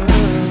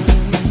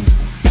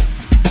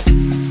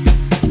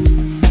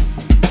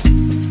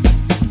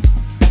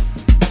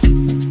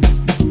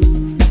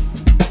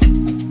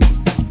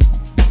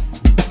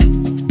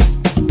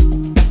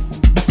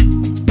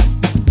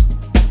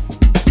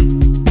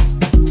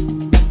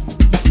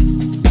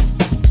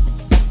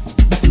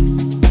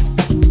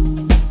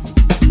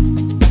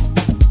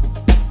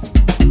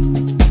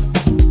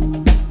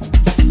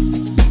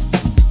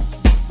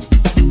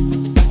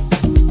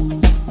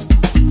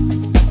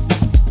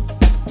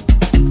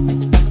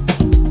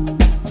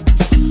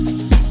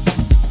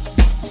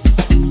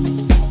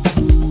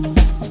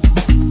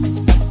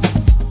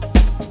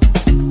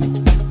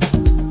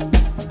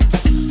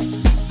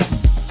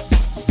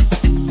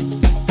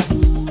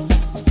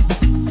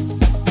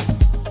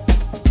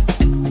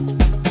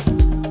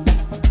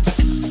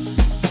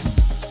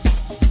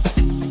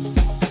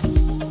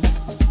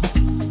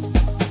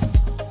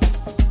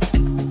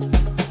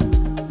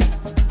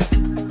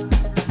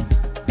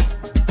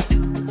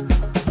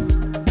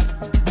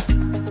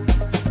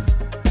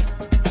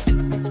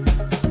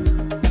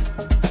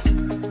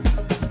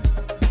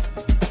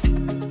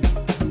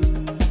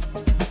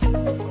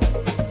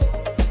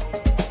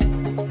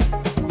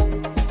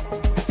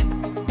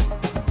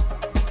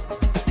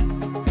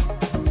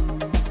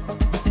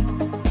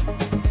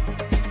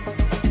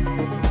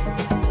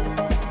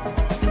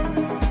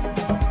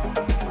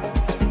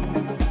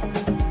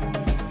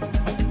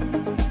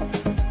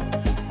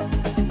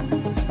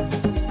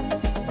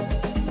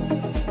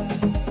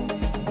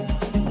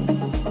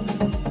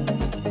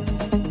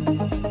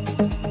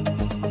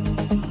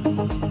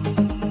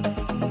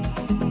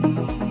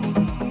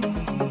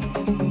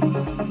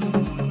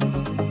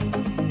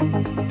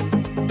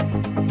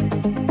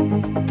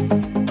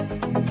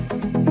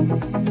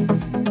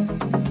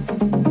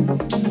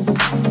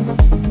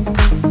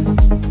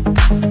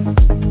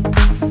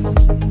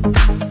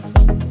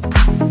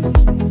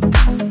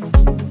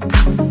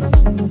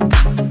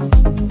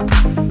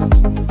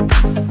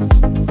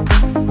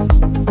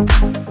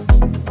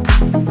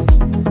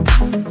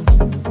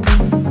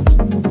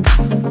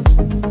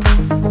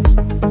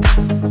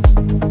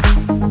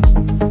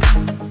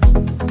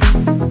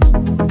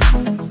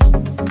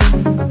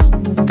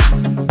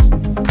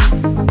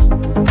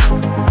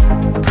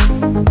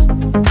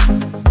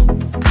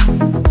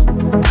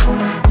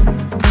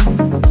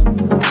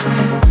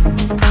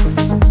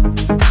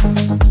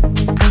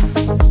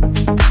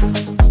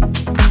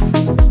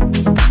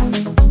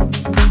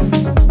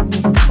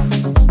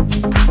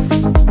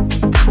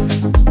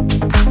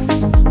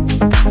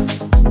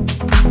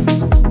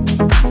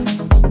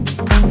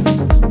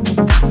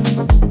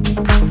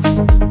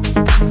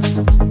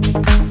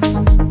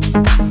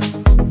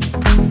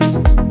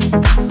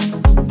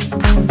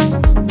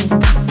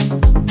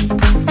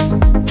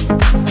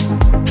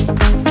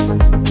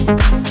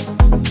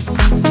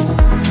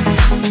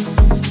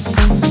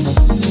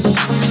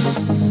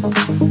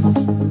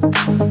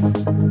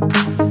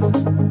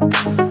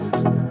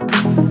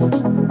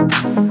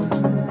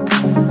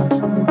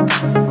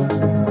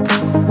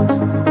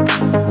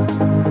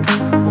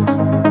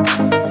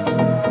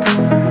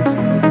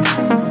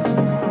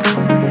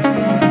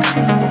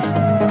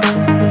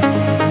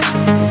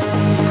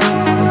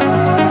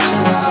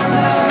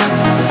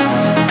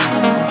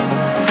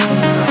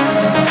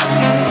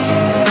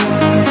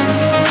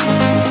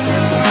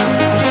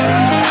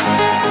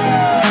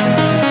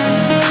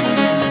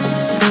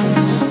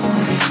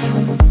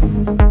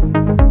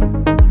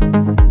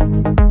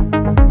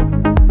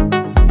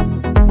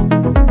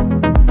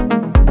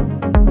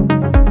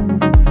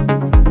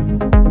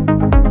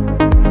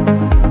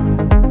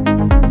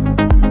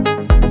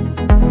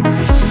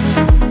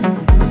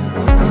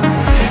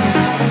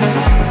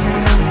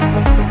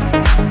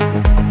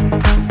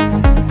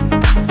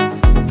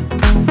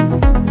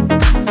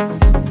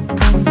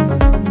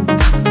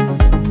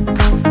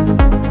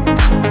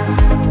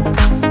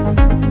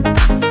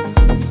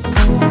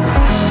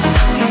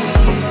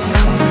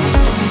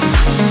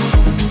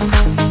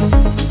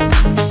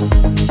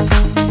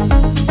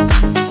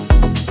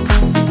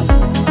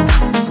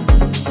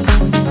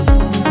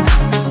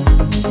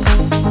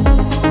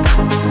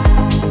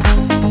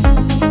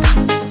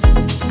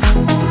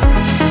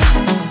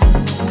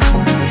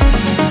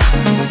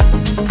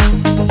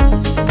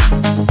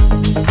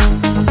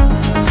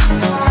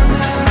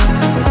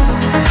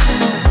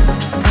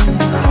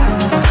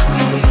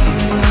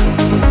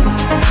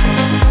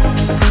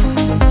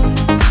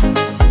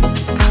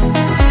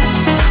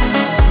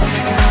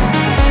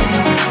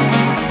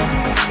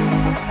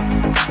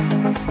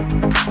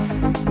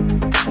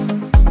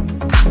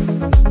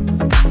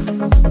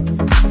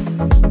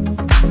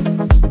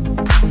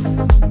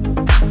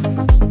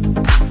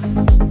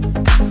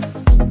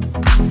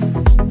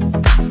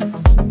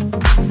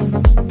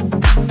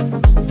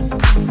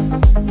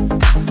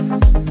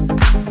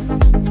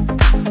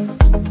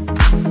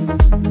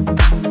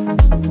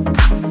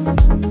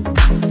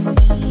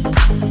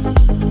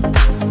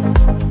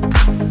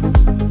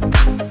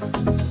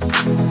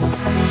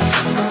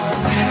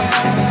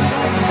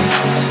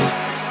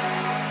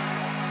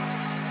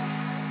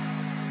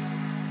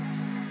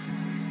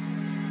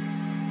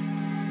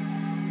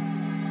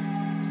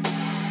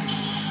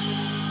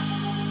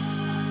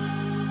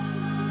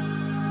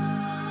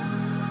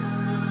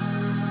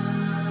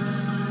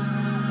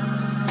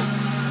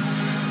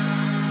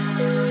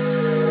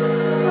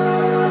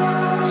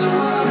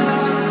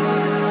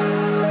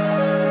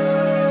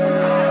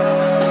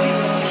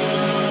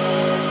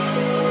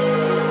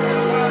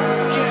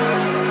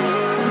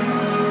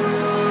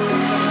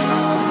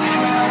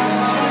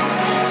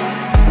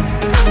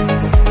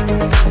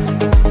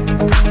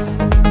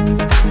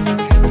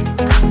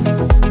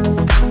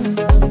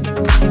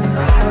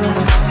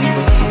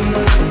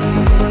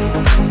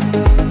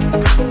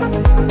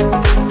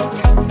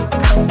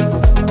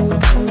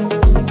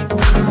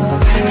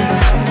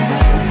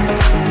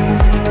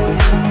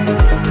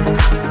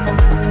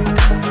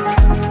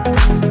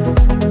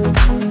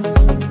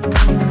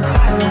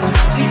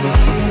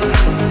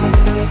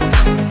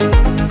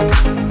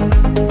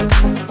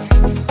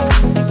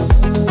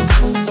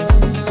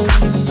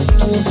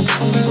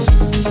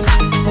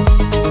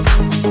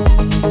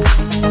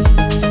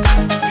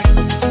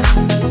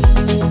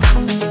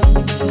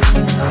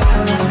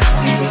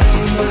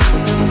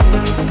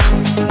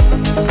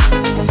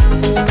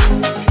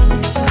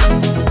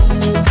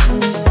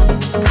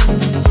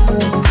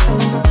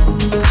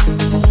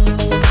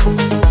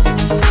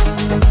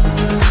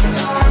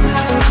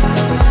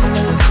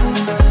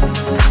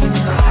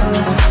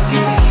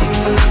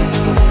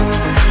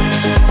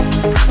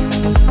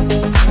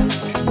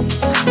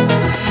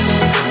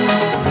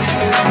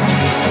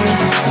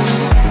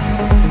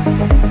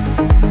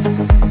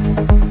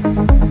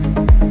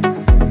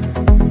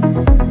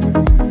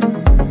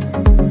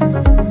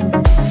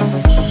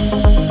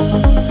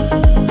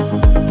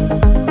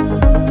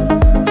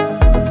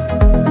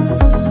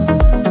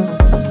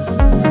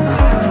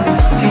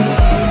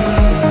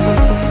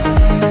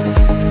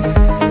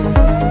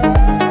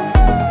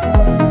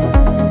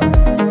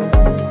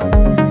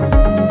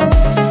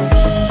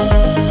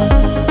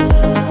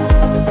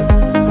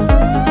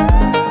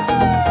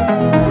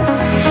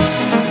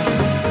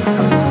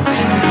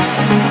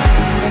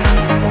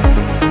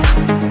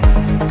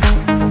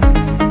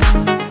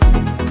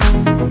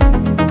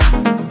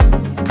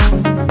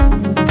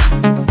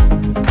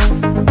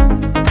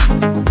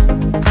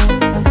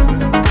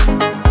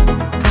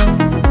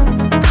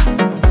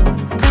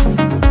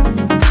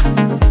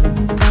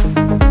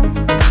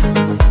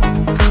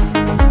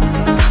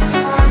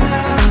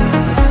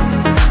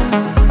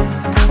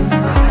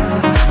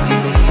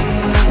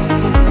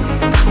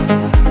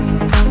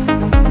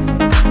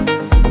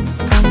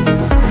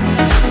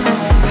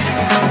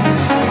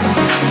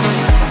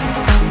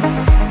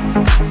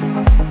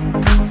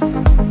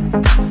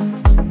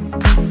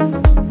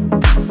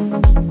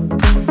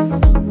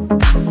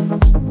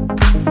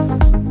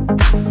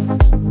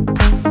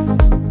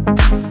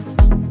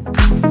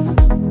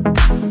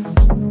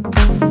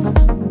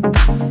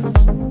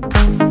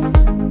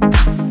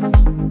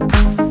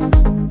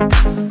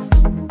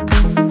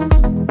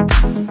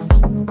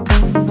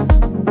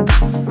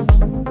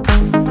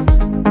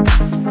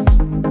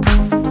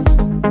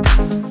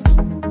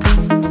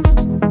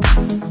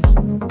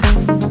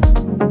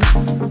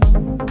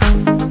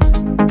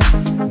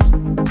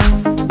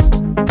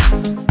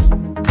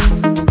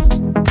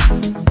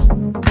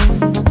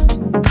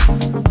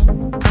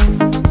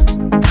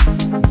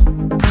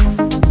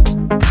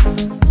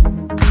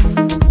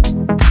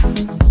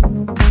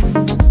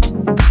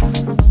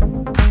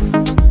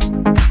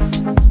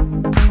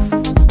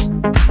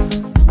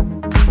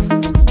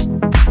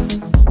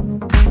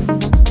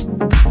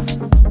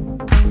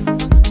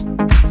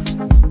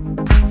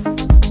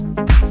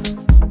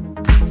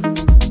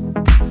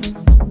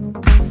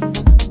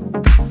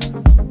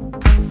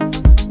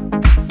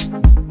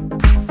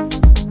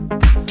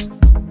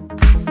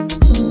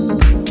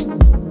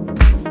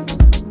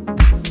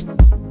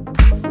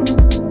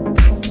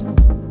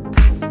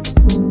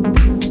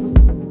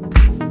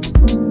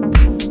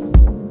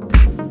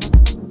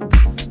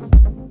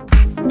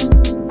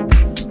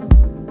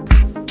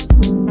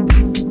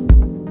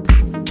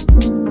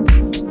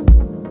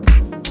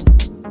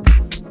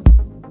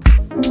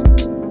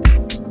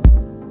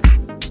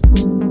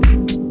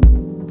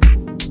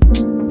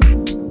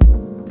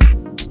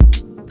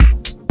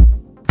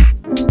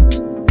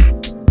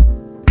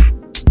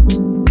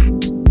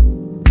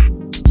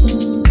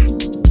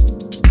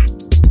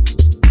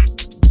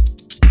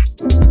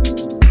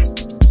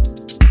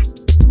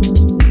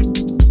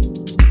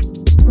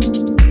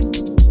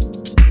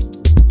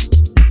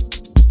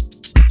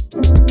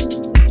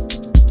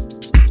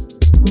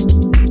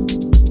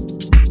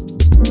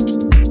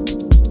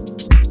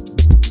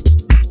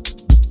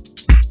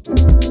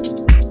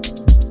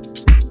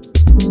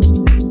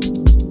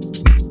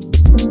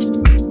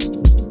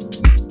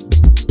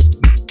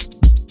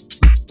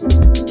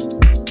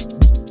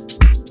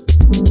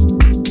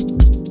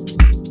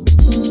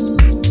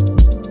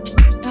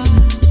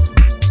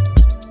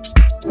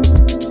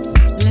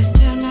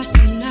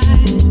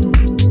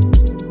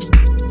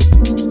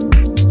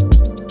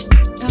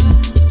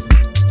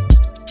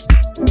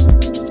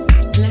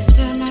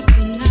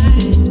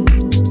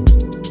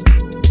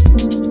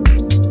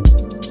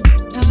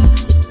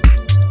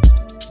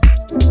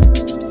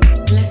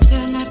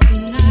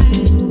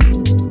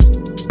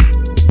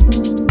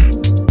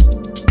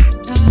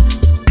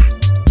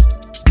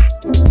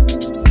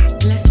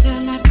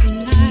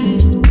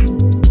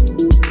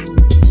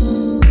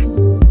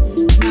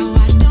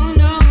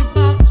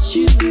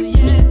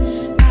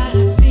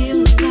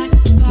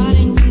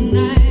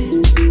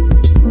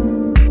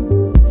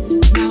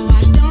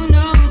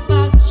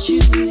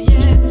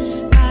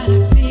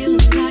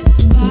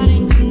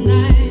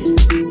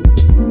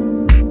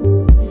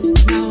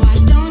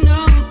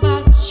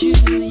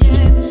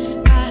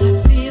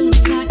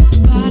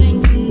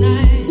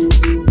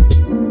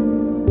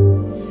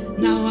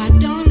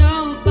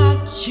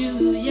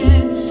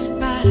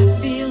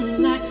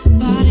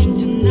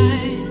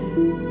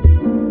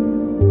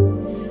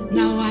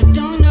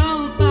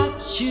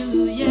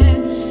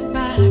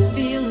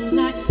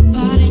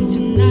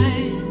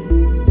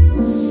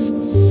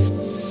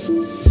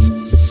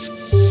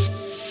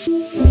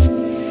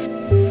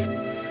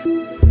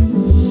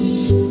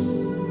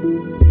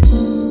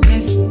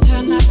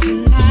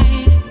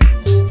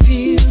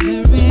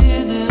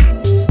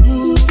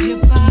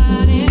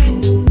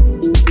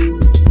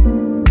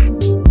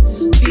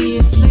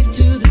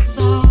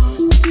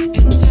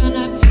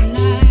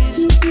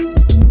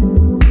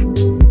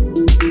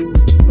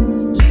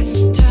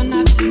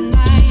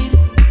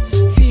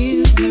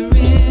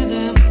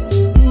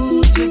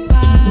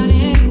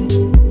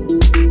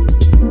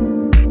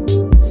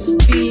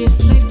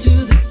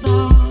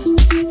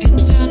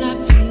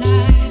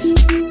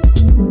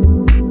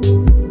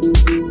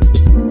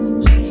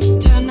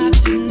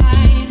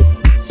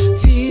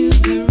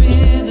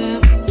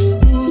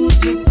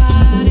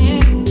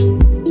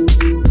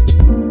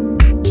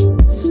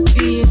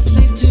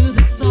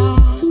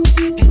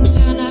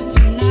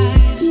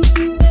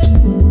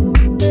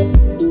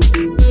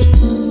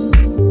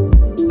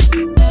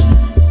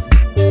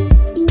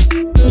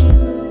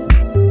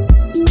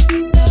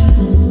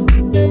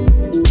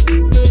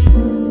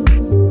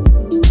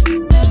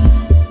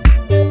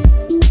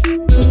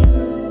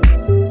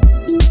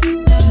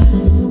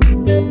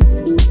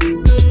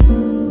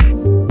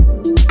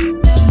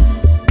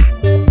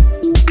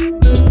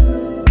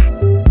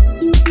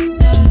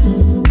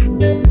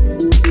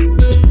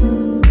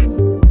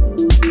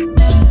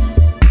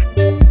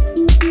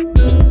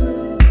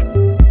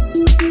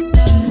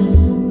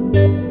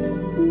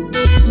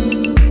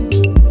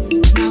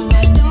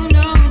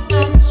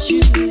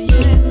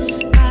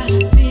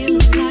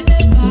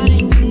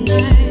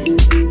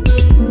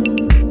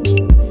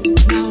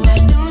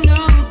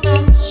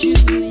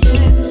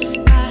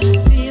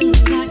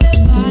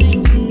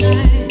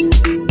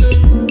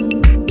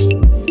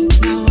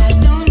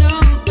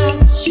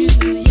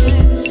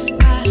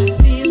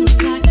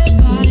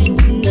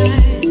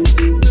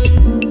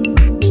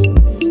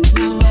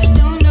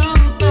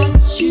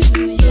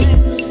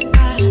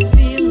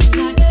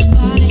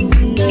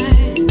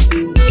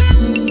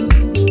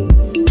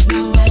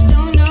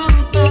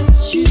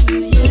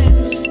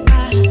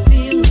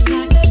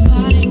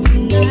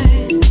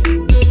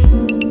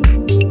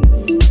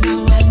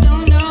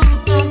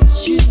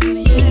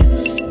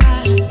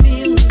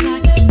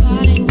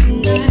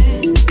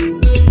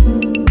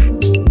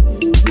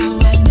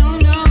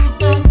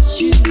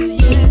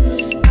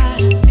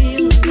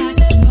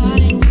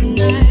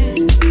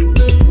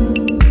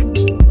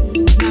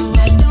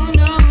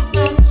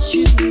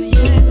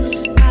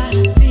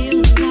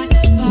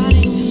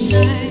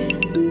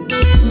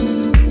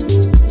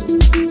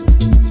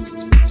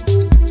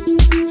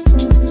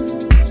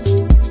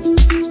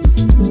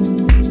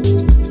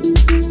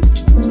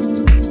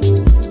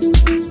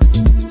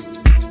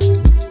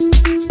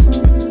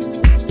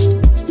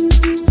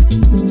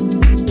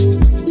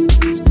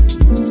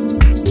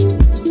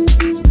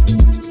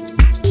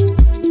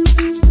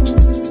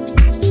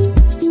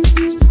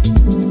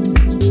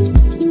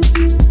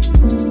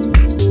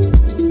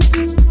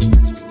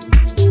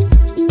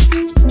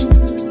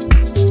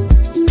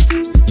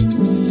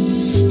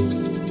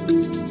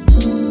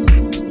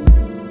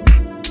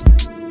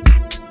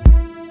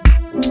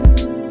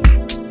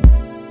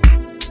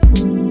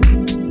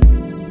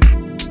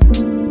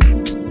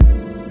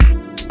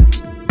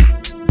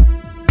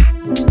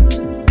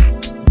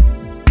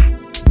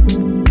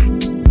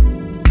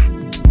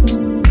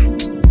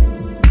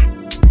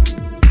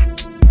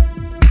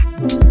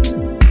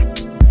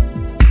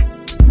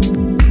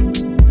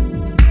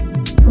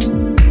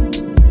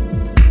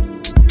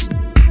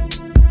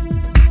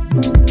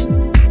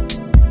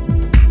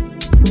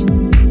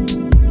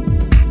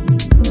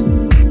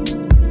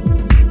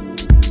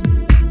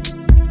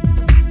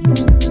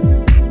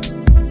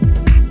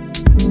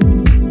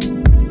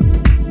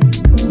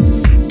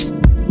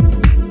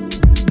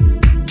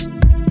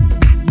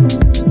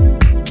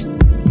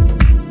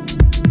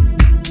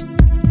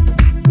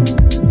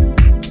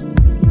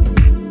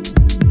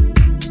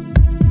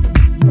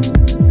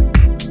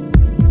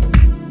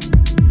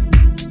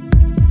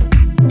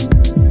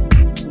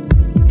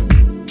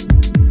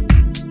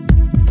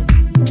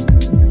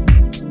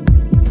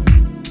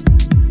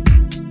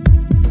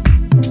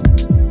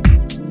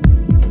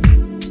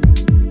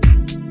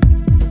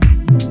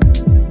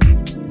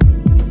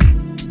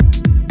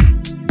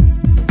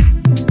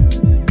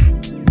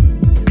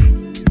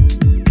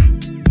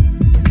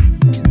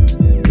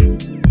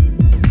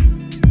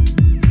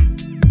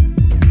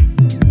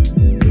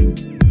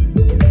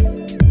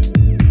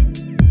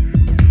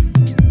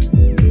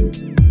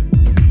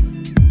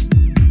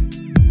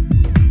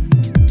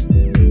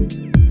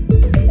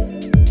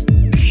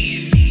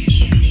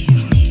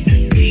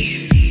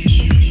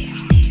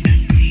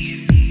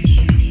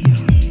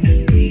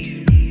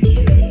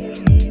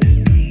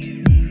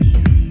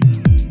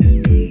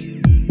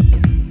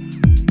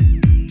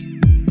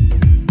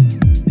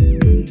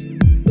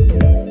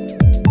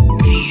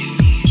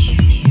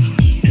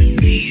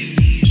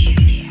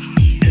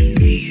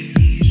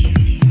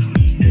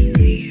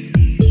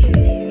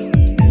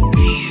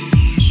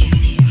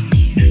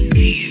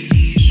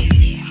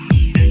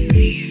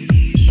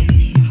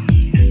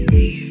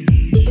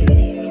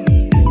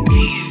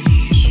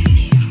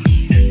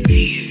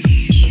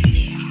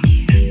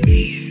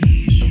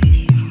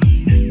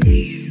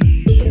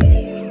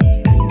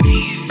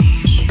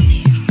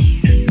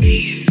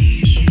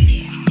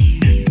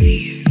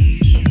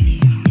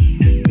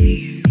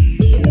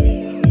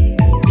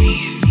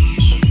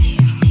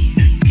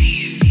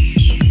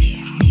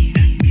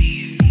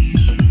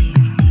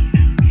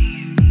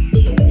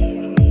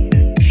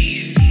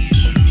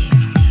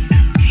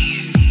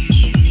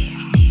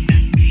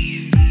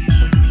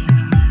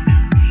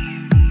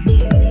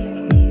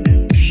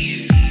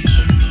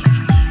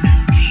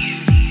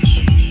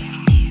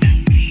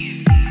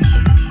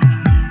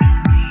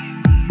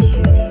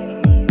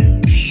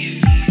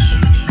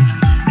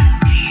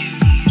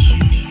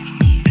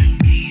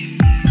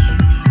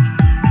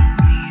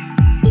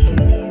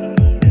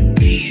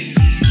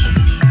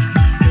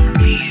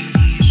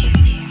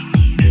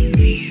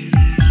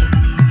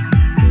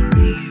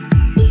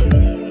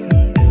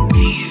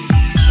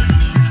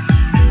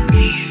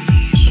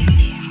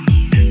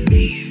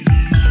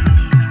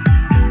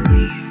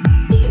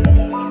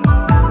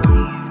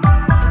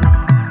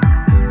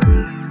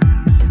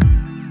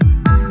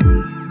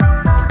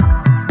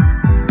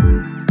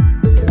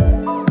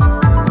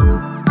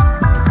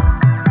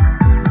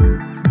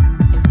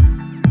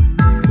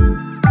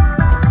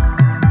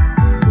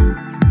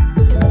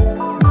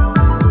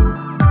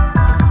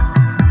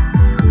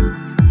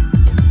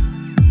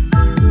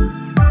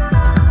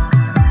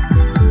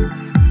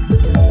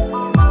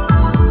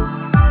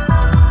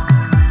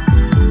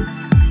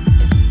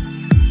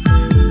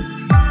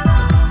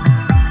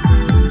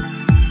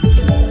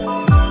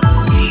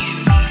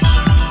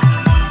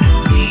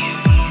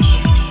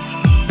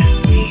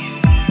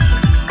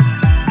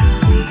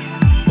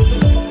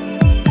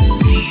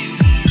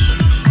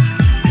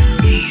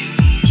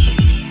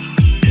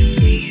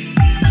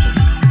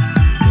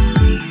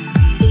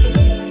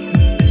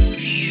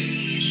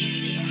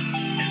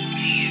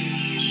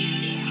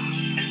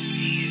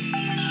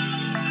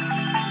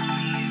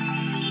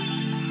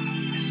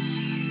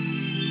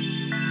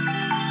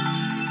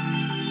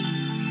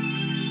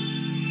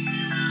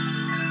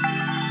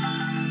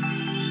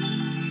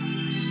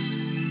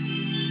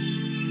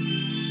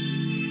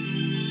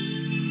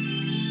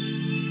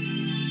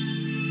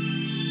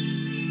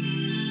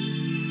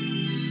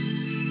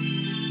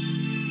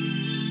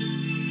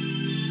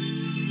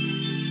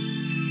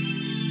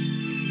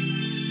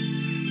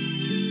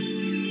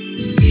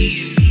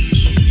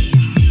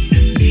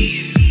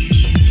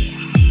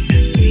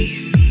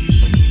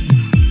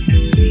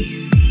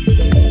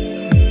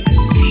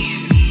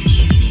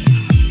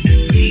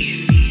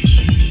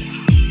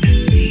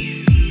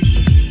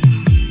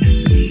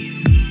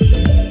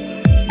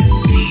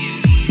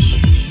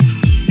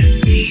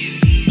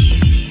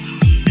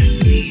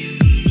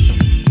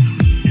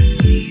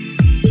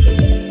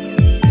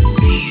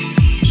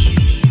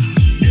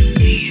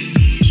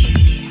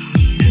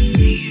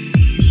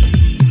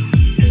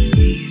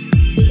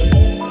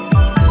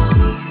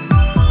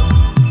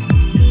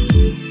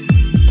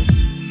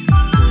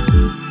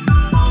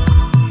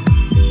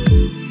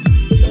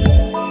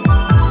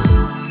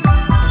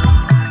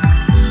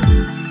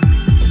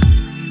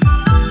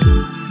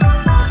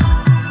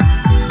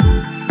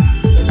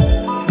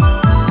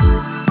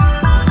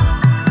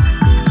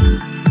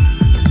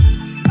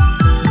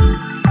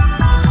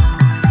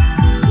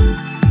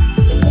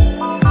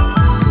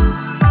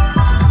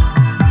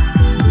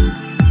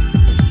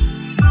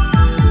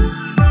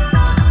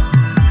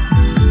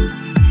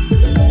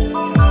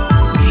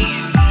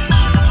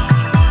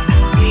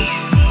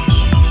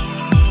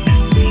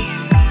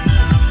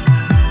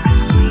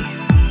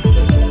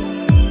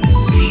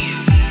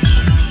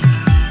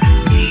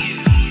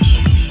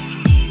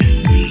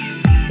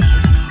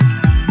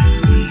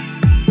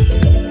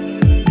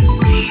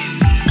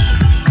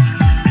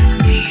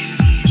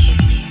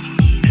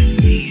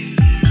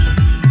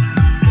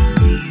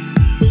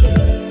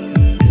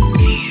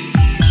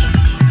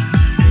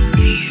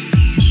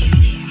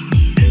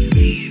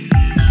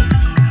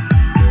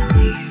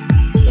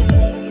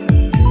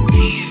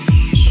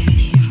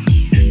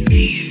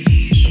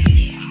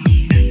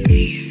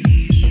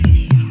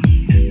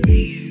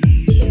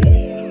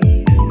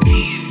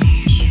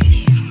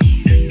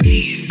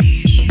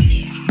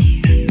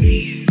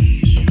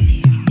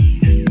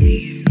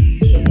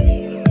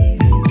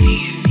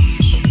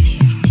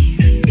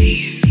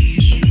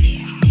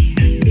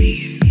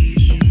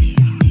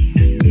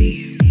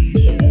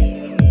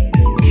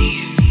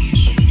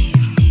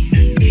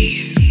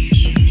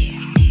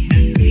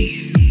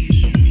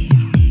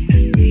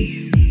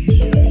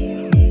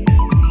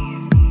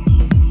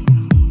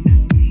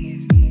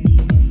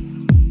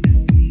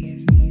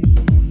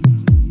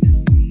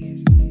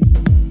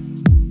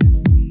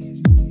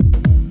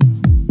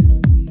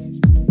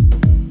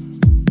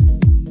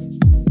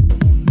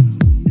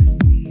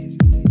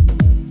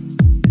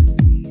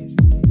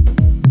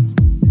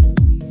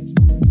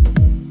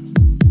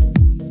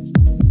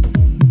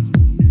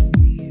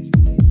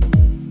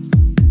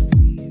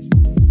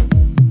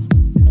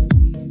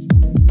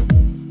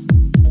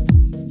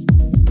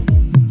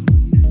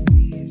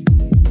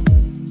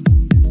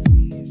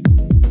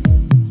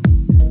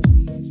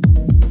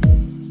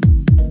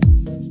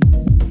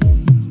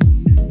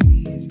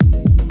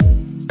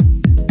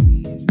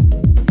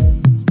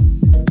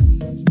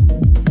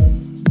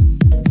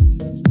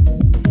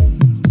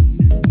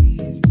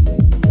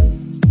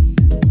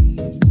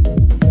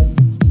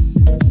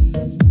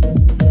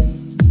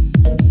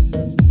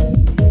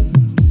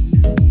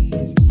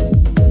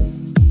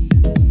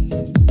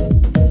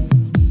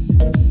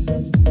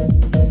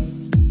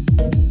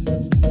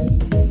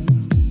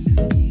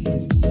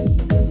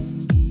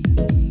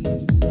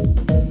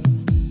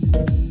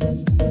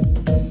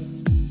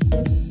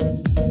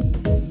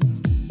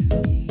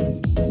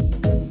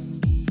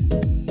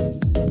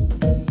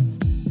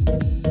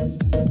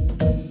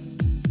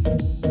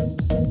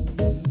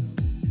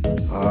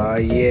 Oh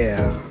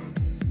yeah,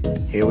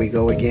 here we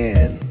go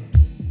again.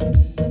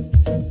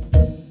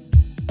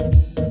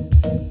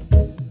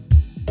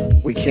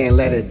 We can't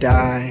let it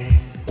die.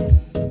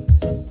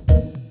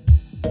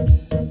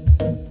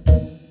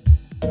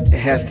 It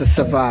has to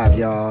survive,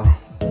 y'all.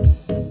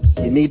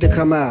 You need to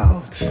come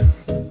out.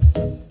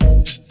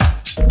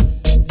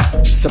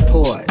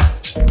 Support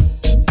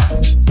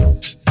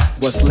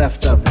what's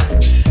left of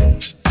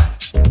it.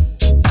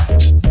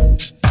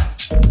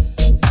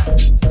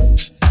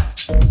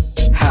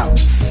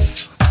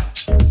 House.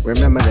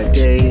 Remember the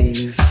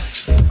days.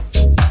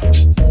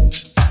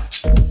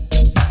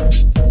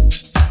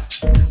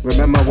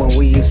 Remember when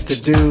we used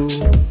to do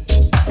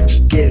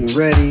getting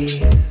ready,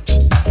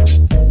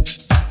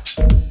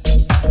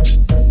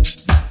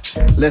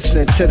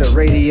 listening to the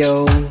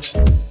radio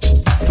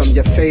from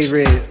your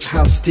favorite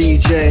house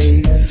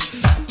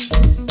DJs.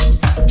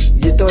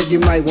 You thought you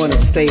might want to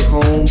stay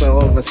home, but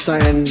all of a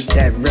sudden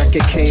that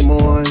record came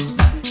on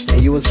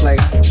and you was like,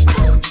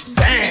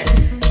 damn,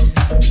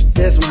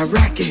 there's my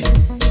record.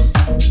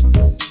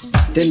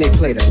 Then they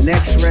play the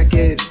next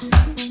record,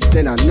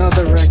 then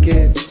another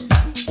record.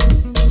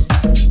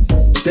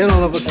 Then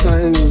all of a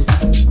sudden,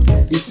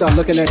 you start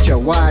looking at your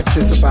watch,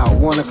 it's about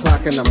 1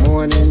 o'clock in the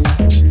morning.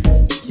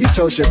 You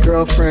told your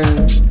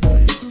girlfriend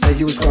that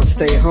you was gonna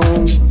stay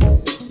home.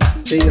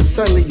 Then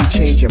suddenly you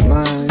change your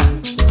mind.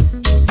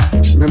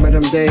 Remember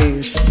them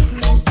days?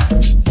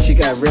 She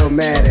got real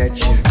mad at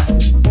you.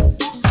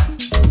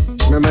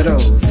 Remember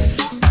those?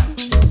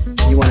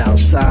 You went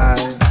outside.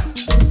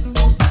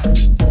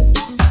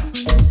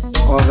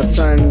 All of a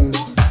sudden,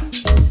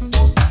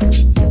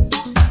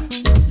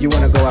 you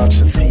wanna go out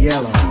to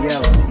Cielo,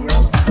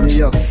 New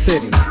York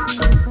City.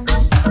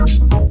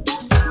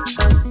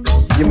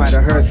 You might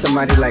have heard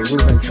somebody like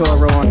Ruben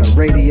Toro on the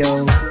radio.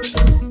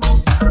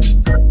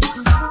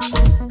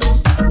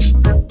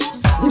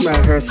 You might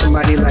have heard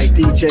somebody like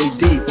DJ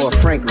Deep or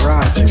Frank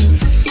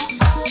Rogers.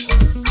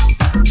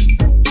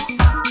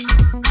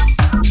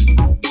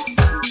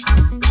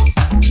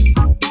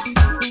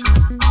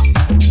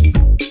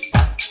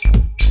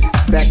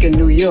 Back in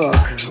New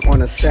York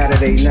on a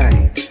Saturday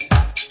night,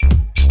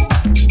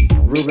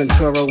 Ruben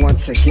Toro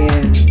once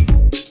again,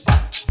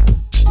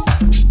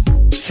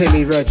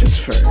 Timmy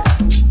Regisford,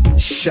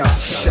 shout,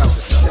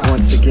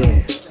 once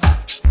again.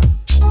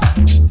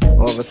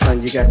 All of a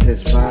sudden you got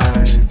this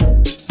vibe.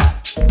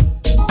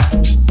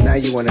 Now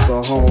you wanna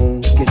go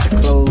home, get your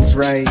clothes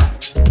right,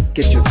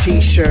 get your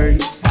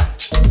t-shirt,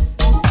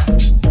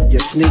 your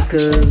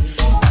sneakers,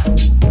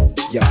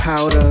 your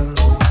powder.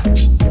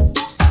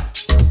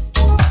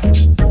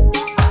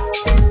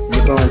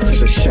 You're going to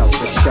the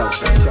shelter.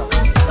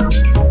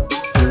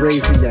 You're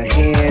raising your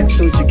hand as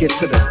soon as you get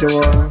to the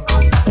door.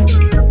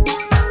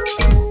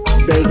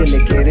 Begging to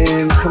get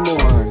in, come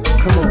on.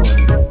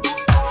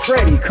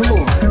 Freddie, come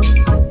on.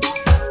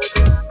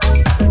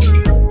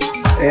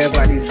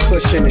 Everybody's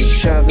pushing and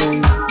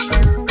shoving.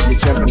 You're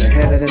jumping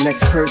ahead of the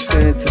next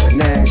person to the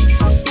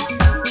next.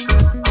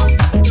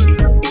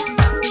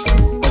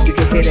 But you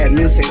can hear that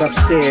music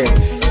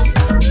upstairs.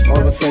 All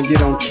of a sudden you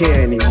don't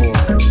care anymore.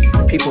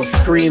 People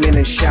screaming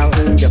and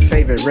shouting, your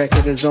favorite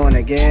record is on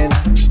again.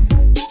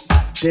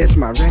 There's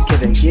my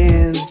record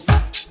again.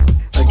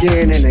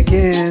 Again and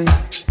again.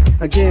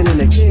 Again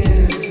and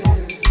again.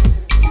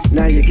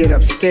 Now you get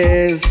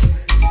upstairs,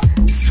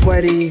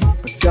 sweaty,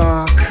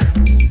 dark.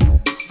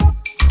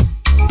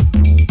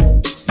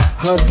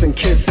 Hugs and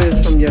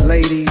kisses from your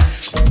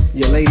ladies,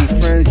 your lady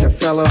friends, your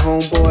fellow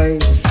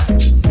homeboys.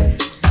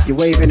 You're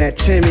waving at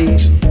Timmy.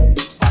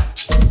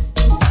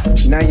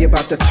 Now you're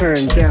about to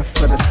turn deaf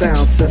for the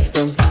sound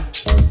system.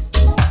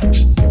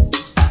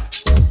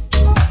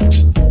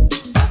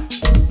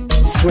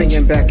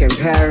 Swinging back in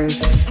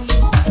Paris.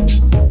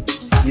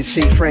 You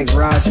see Frank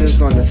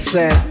Rogers on the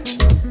set.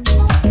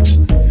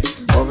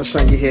 All of a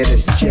sudden you hear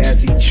this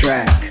jazzy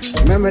track.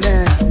 Remember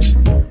that?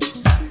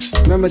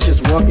 Remember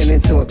just walking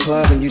into a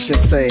club and you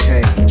just say,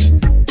 hey,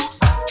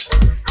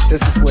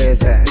 this is where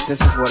it's at.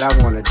 This is what I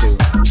want to do.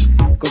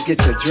 Go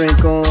get your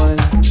drink on.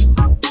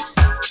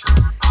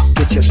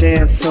 Get your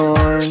dance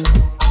on.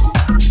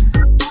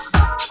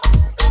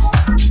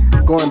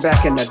 Going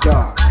back in the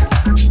dark.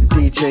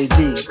 DJ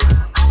Deep.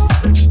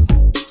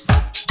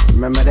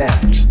 Remember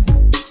that?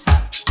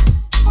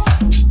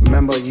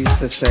 Remember I used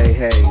to say,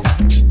 hey,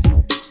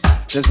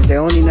 this is the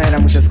only night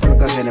I'm just gonna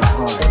go ahead and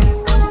party.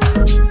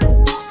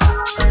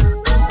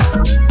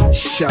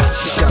 Shout,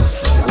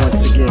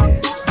 once again.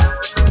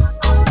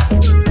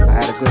 I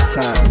had a good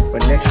time,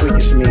 but next week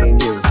it's me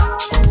and you.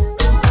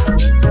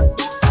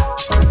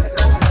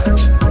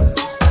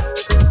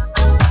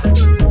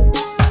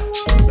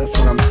 That's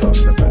what I'm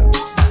talking about.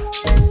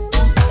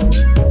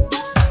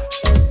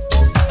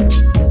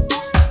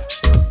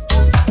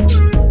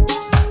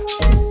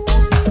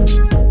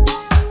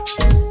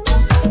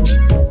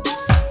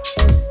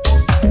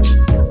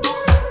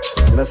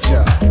 Let's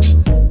go.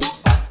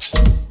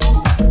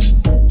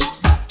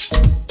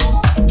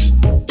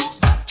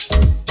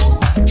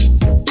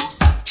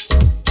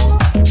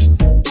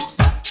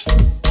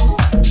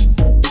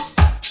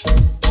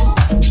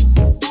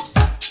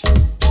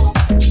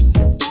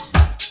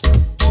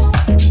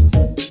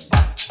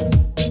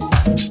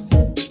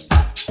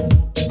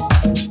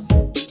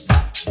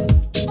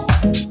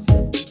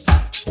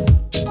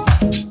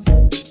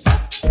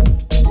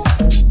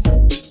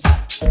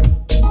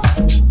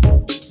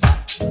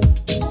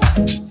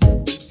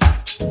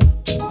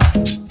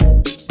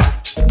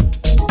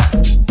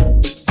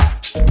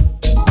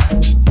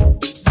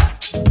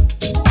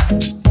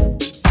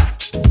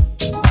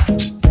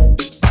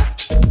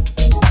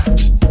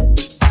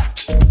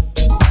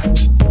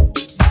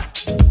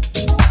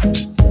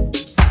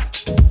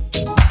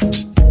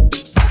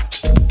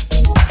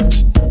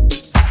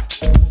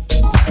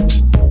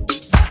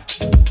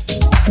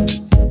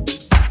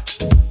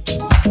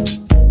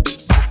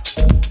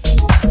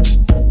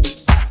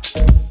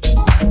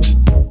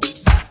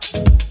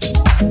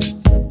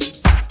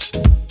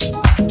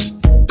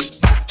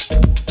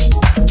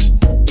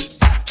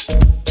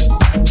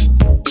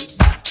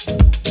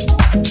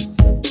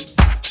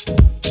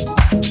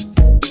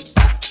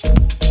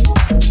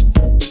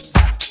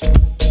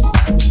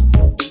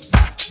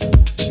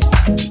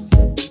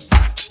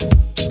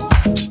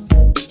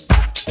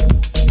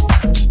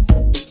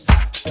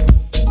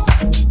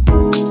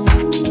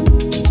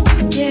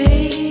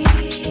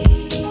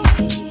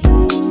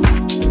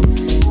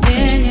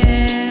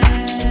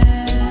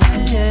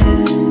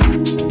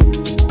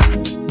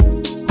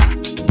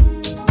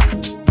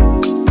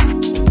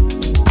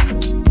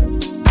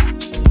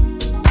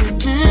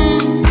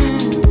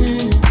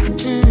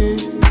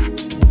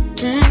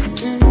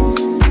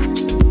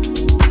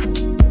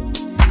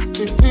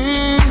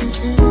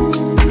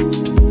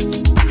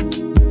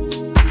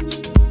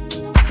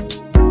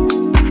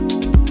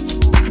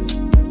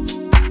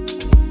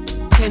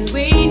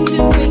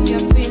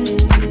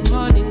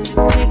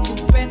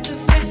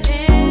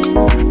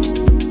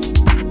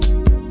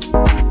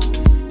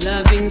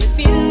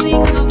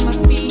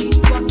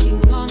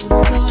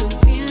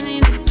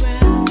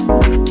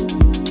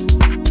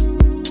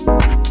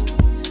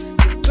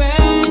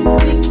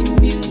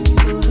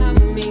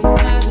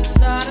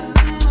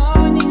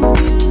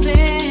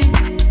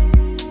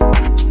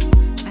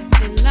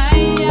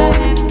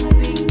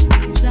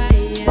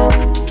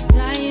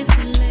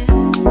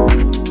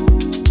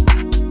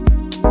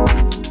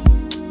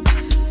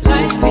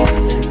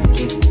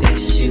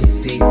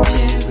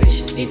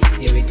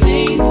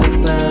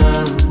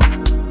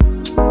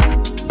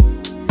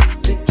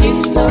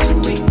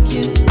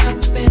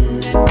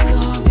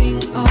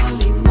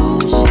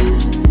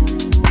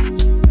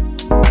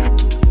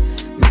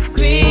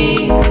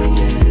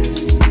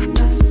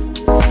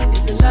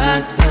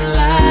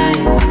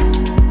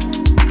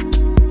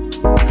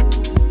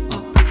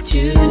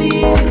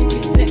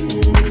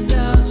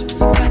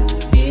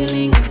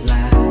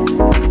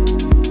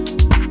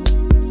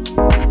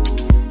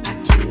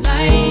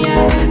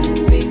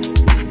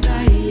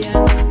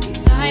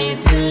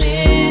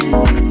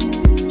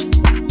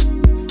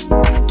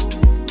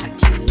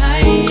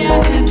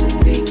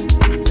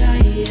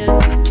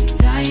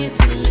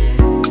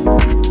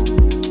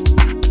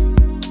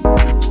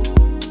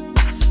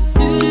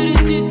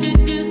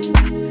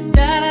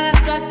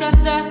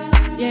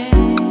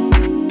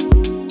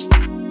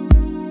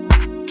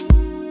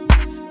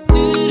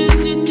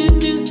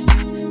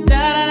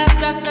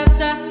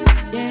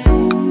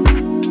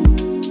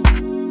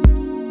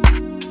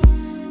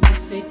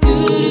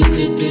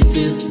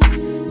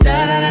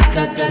 da da da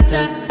da da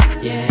da,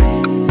 yeah.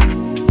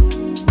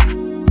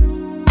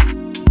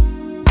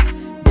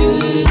 Do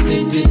do do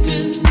do do,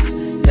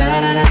 da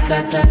da da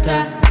da da,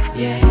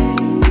 yeah.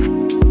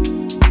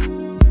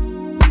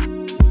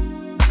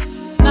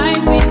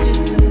 Life ain't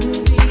just a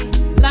movie,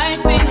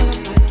 life ain't all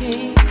about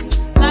games,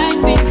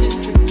 life ain't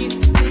just a gift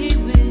to play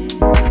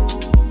with.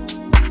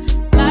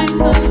 Life's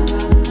all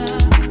about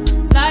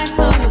love, life's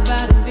all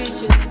about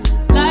ambition,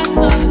 life's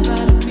all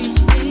about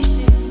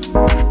appreciation.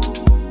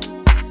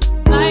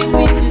 Life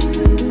ain't just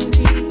a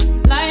movie,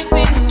 life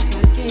ain't all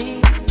about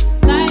games,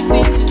 life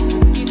ain't just a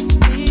gift to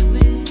play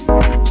with.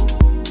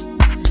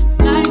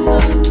 Life's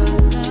all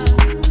about love,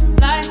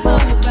 life's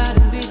all about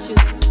ambition,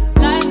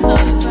 life's all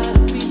about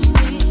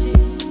appreciation.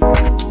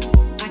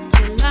 I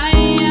can't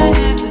lie, I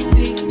have a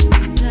big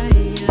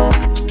desire,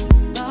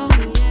 oh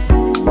yeah,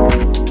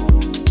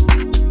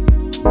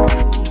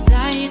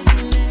 desire to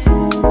live.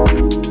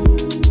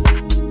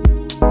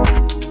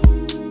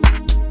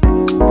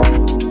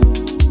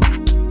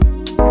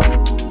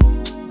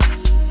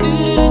 Do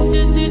do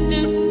do do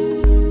do,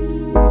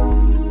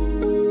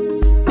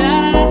 da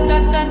da da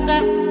da da.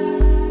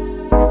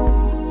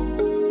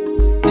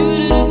 Do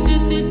do do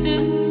do do,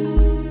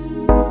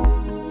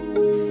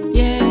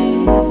 yeah.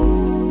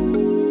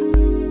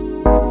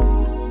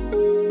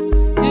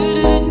 Do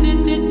do do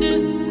do do,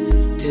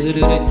 do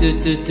do do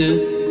do do,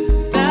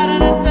 da da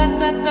da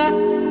da da,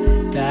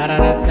 da da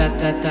da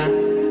da da.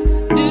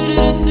 Do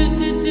do do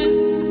do do,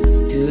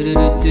 do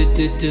do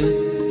do do,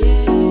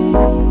 yeah.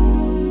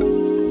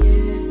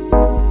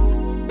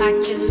 I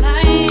can't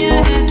lie, I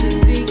have a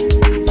big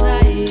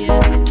desire,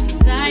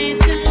 desire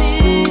to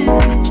live.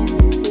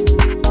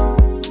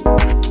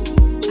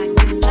 I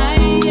can't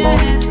lie, I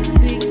have a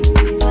big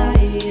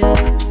desire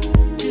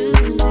to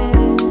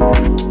live.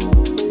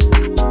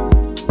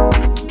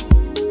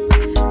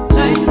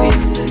 Life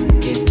is a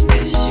gift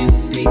that should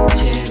be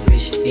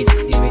cherished, it's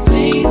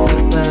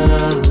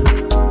irreplaceable.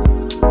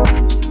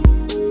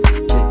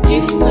 The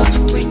gift of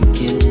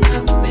waking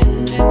up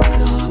and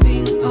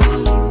absorbing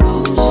all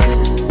emotion.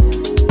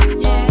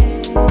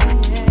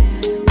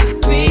 My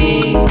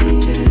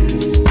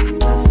greatest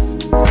lust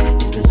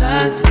is the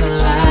lust for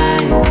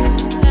life.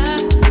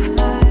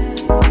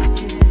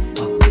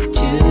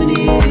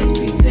 Opportunities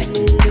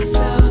presenting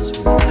themselves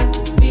besides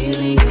the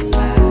feeling of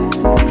life.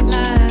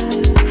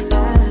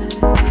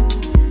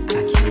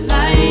 I can't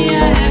lie,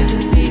 I have a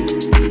big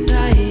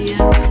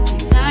desire,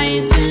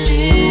 desire to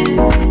live.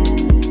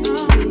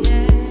 Oh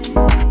yeah,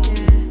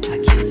 I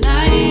can't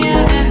lie,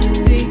 I have a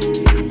big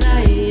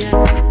desire,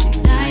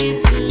 desire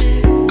to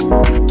live.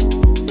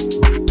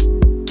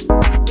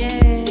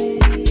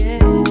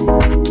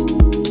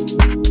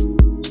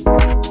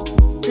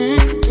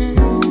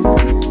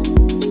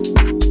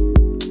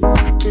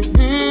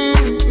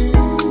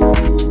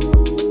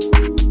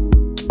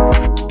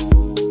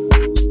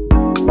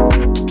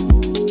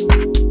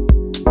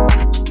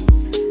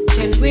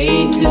 Can't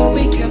wait to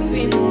wake up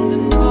in the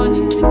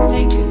morning to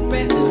take a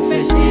breath of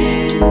fresh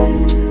air.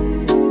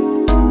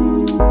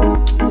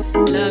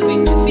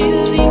 Loving the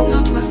feeling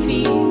of my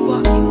feet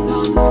walking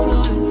on the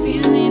floor and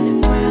feeling the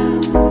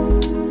ground.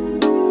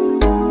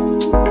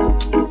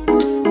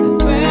 The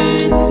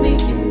birds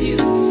making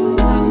beautiful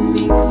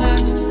humming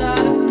sound and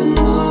start up the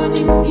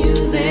morning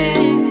music.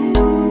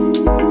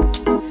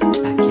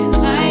 I can't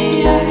lie,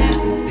 I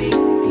have a big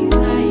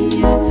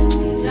desire,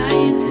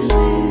 desire to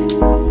live.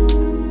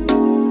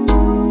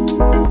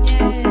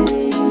 Yeah.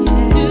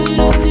 Do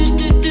do do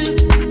do do,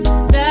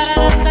 da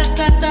da da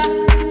da da.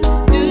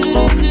 Do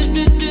do do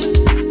do do,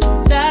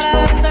 da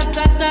da da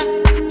da da.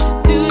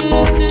 Do do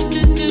do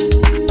do do,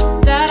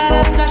 da da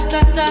da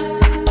da da.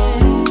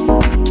 Yeah.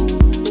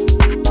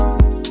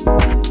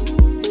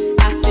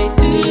 I say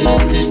do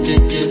do do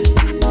do,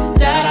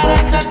 da da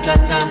da da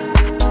da.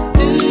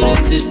 Do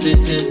do do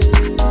do,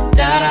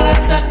 da da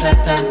da da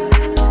da.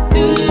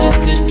 Do do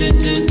do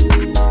do,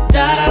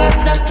 da da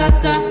da da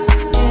da.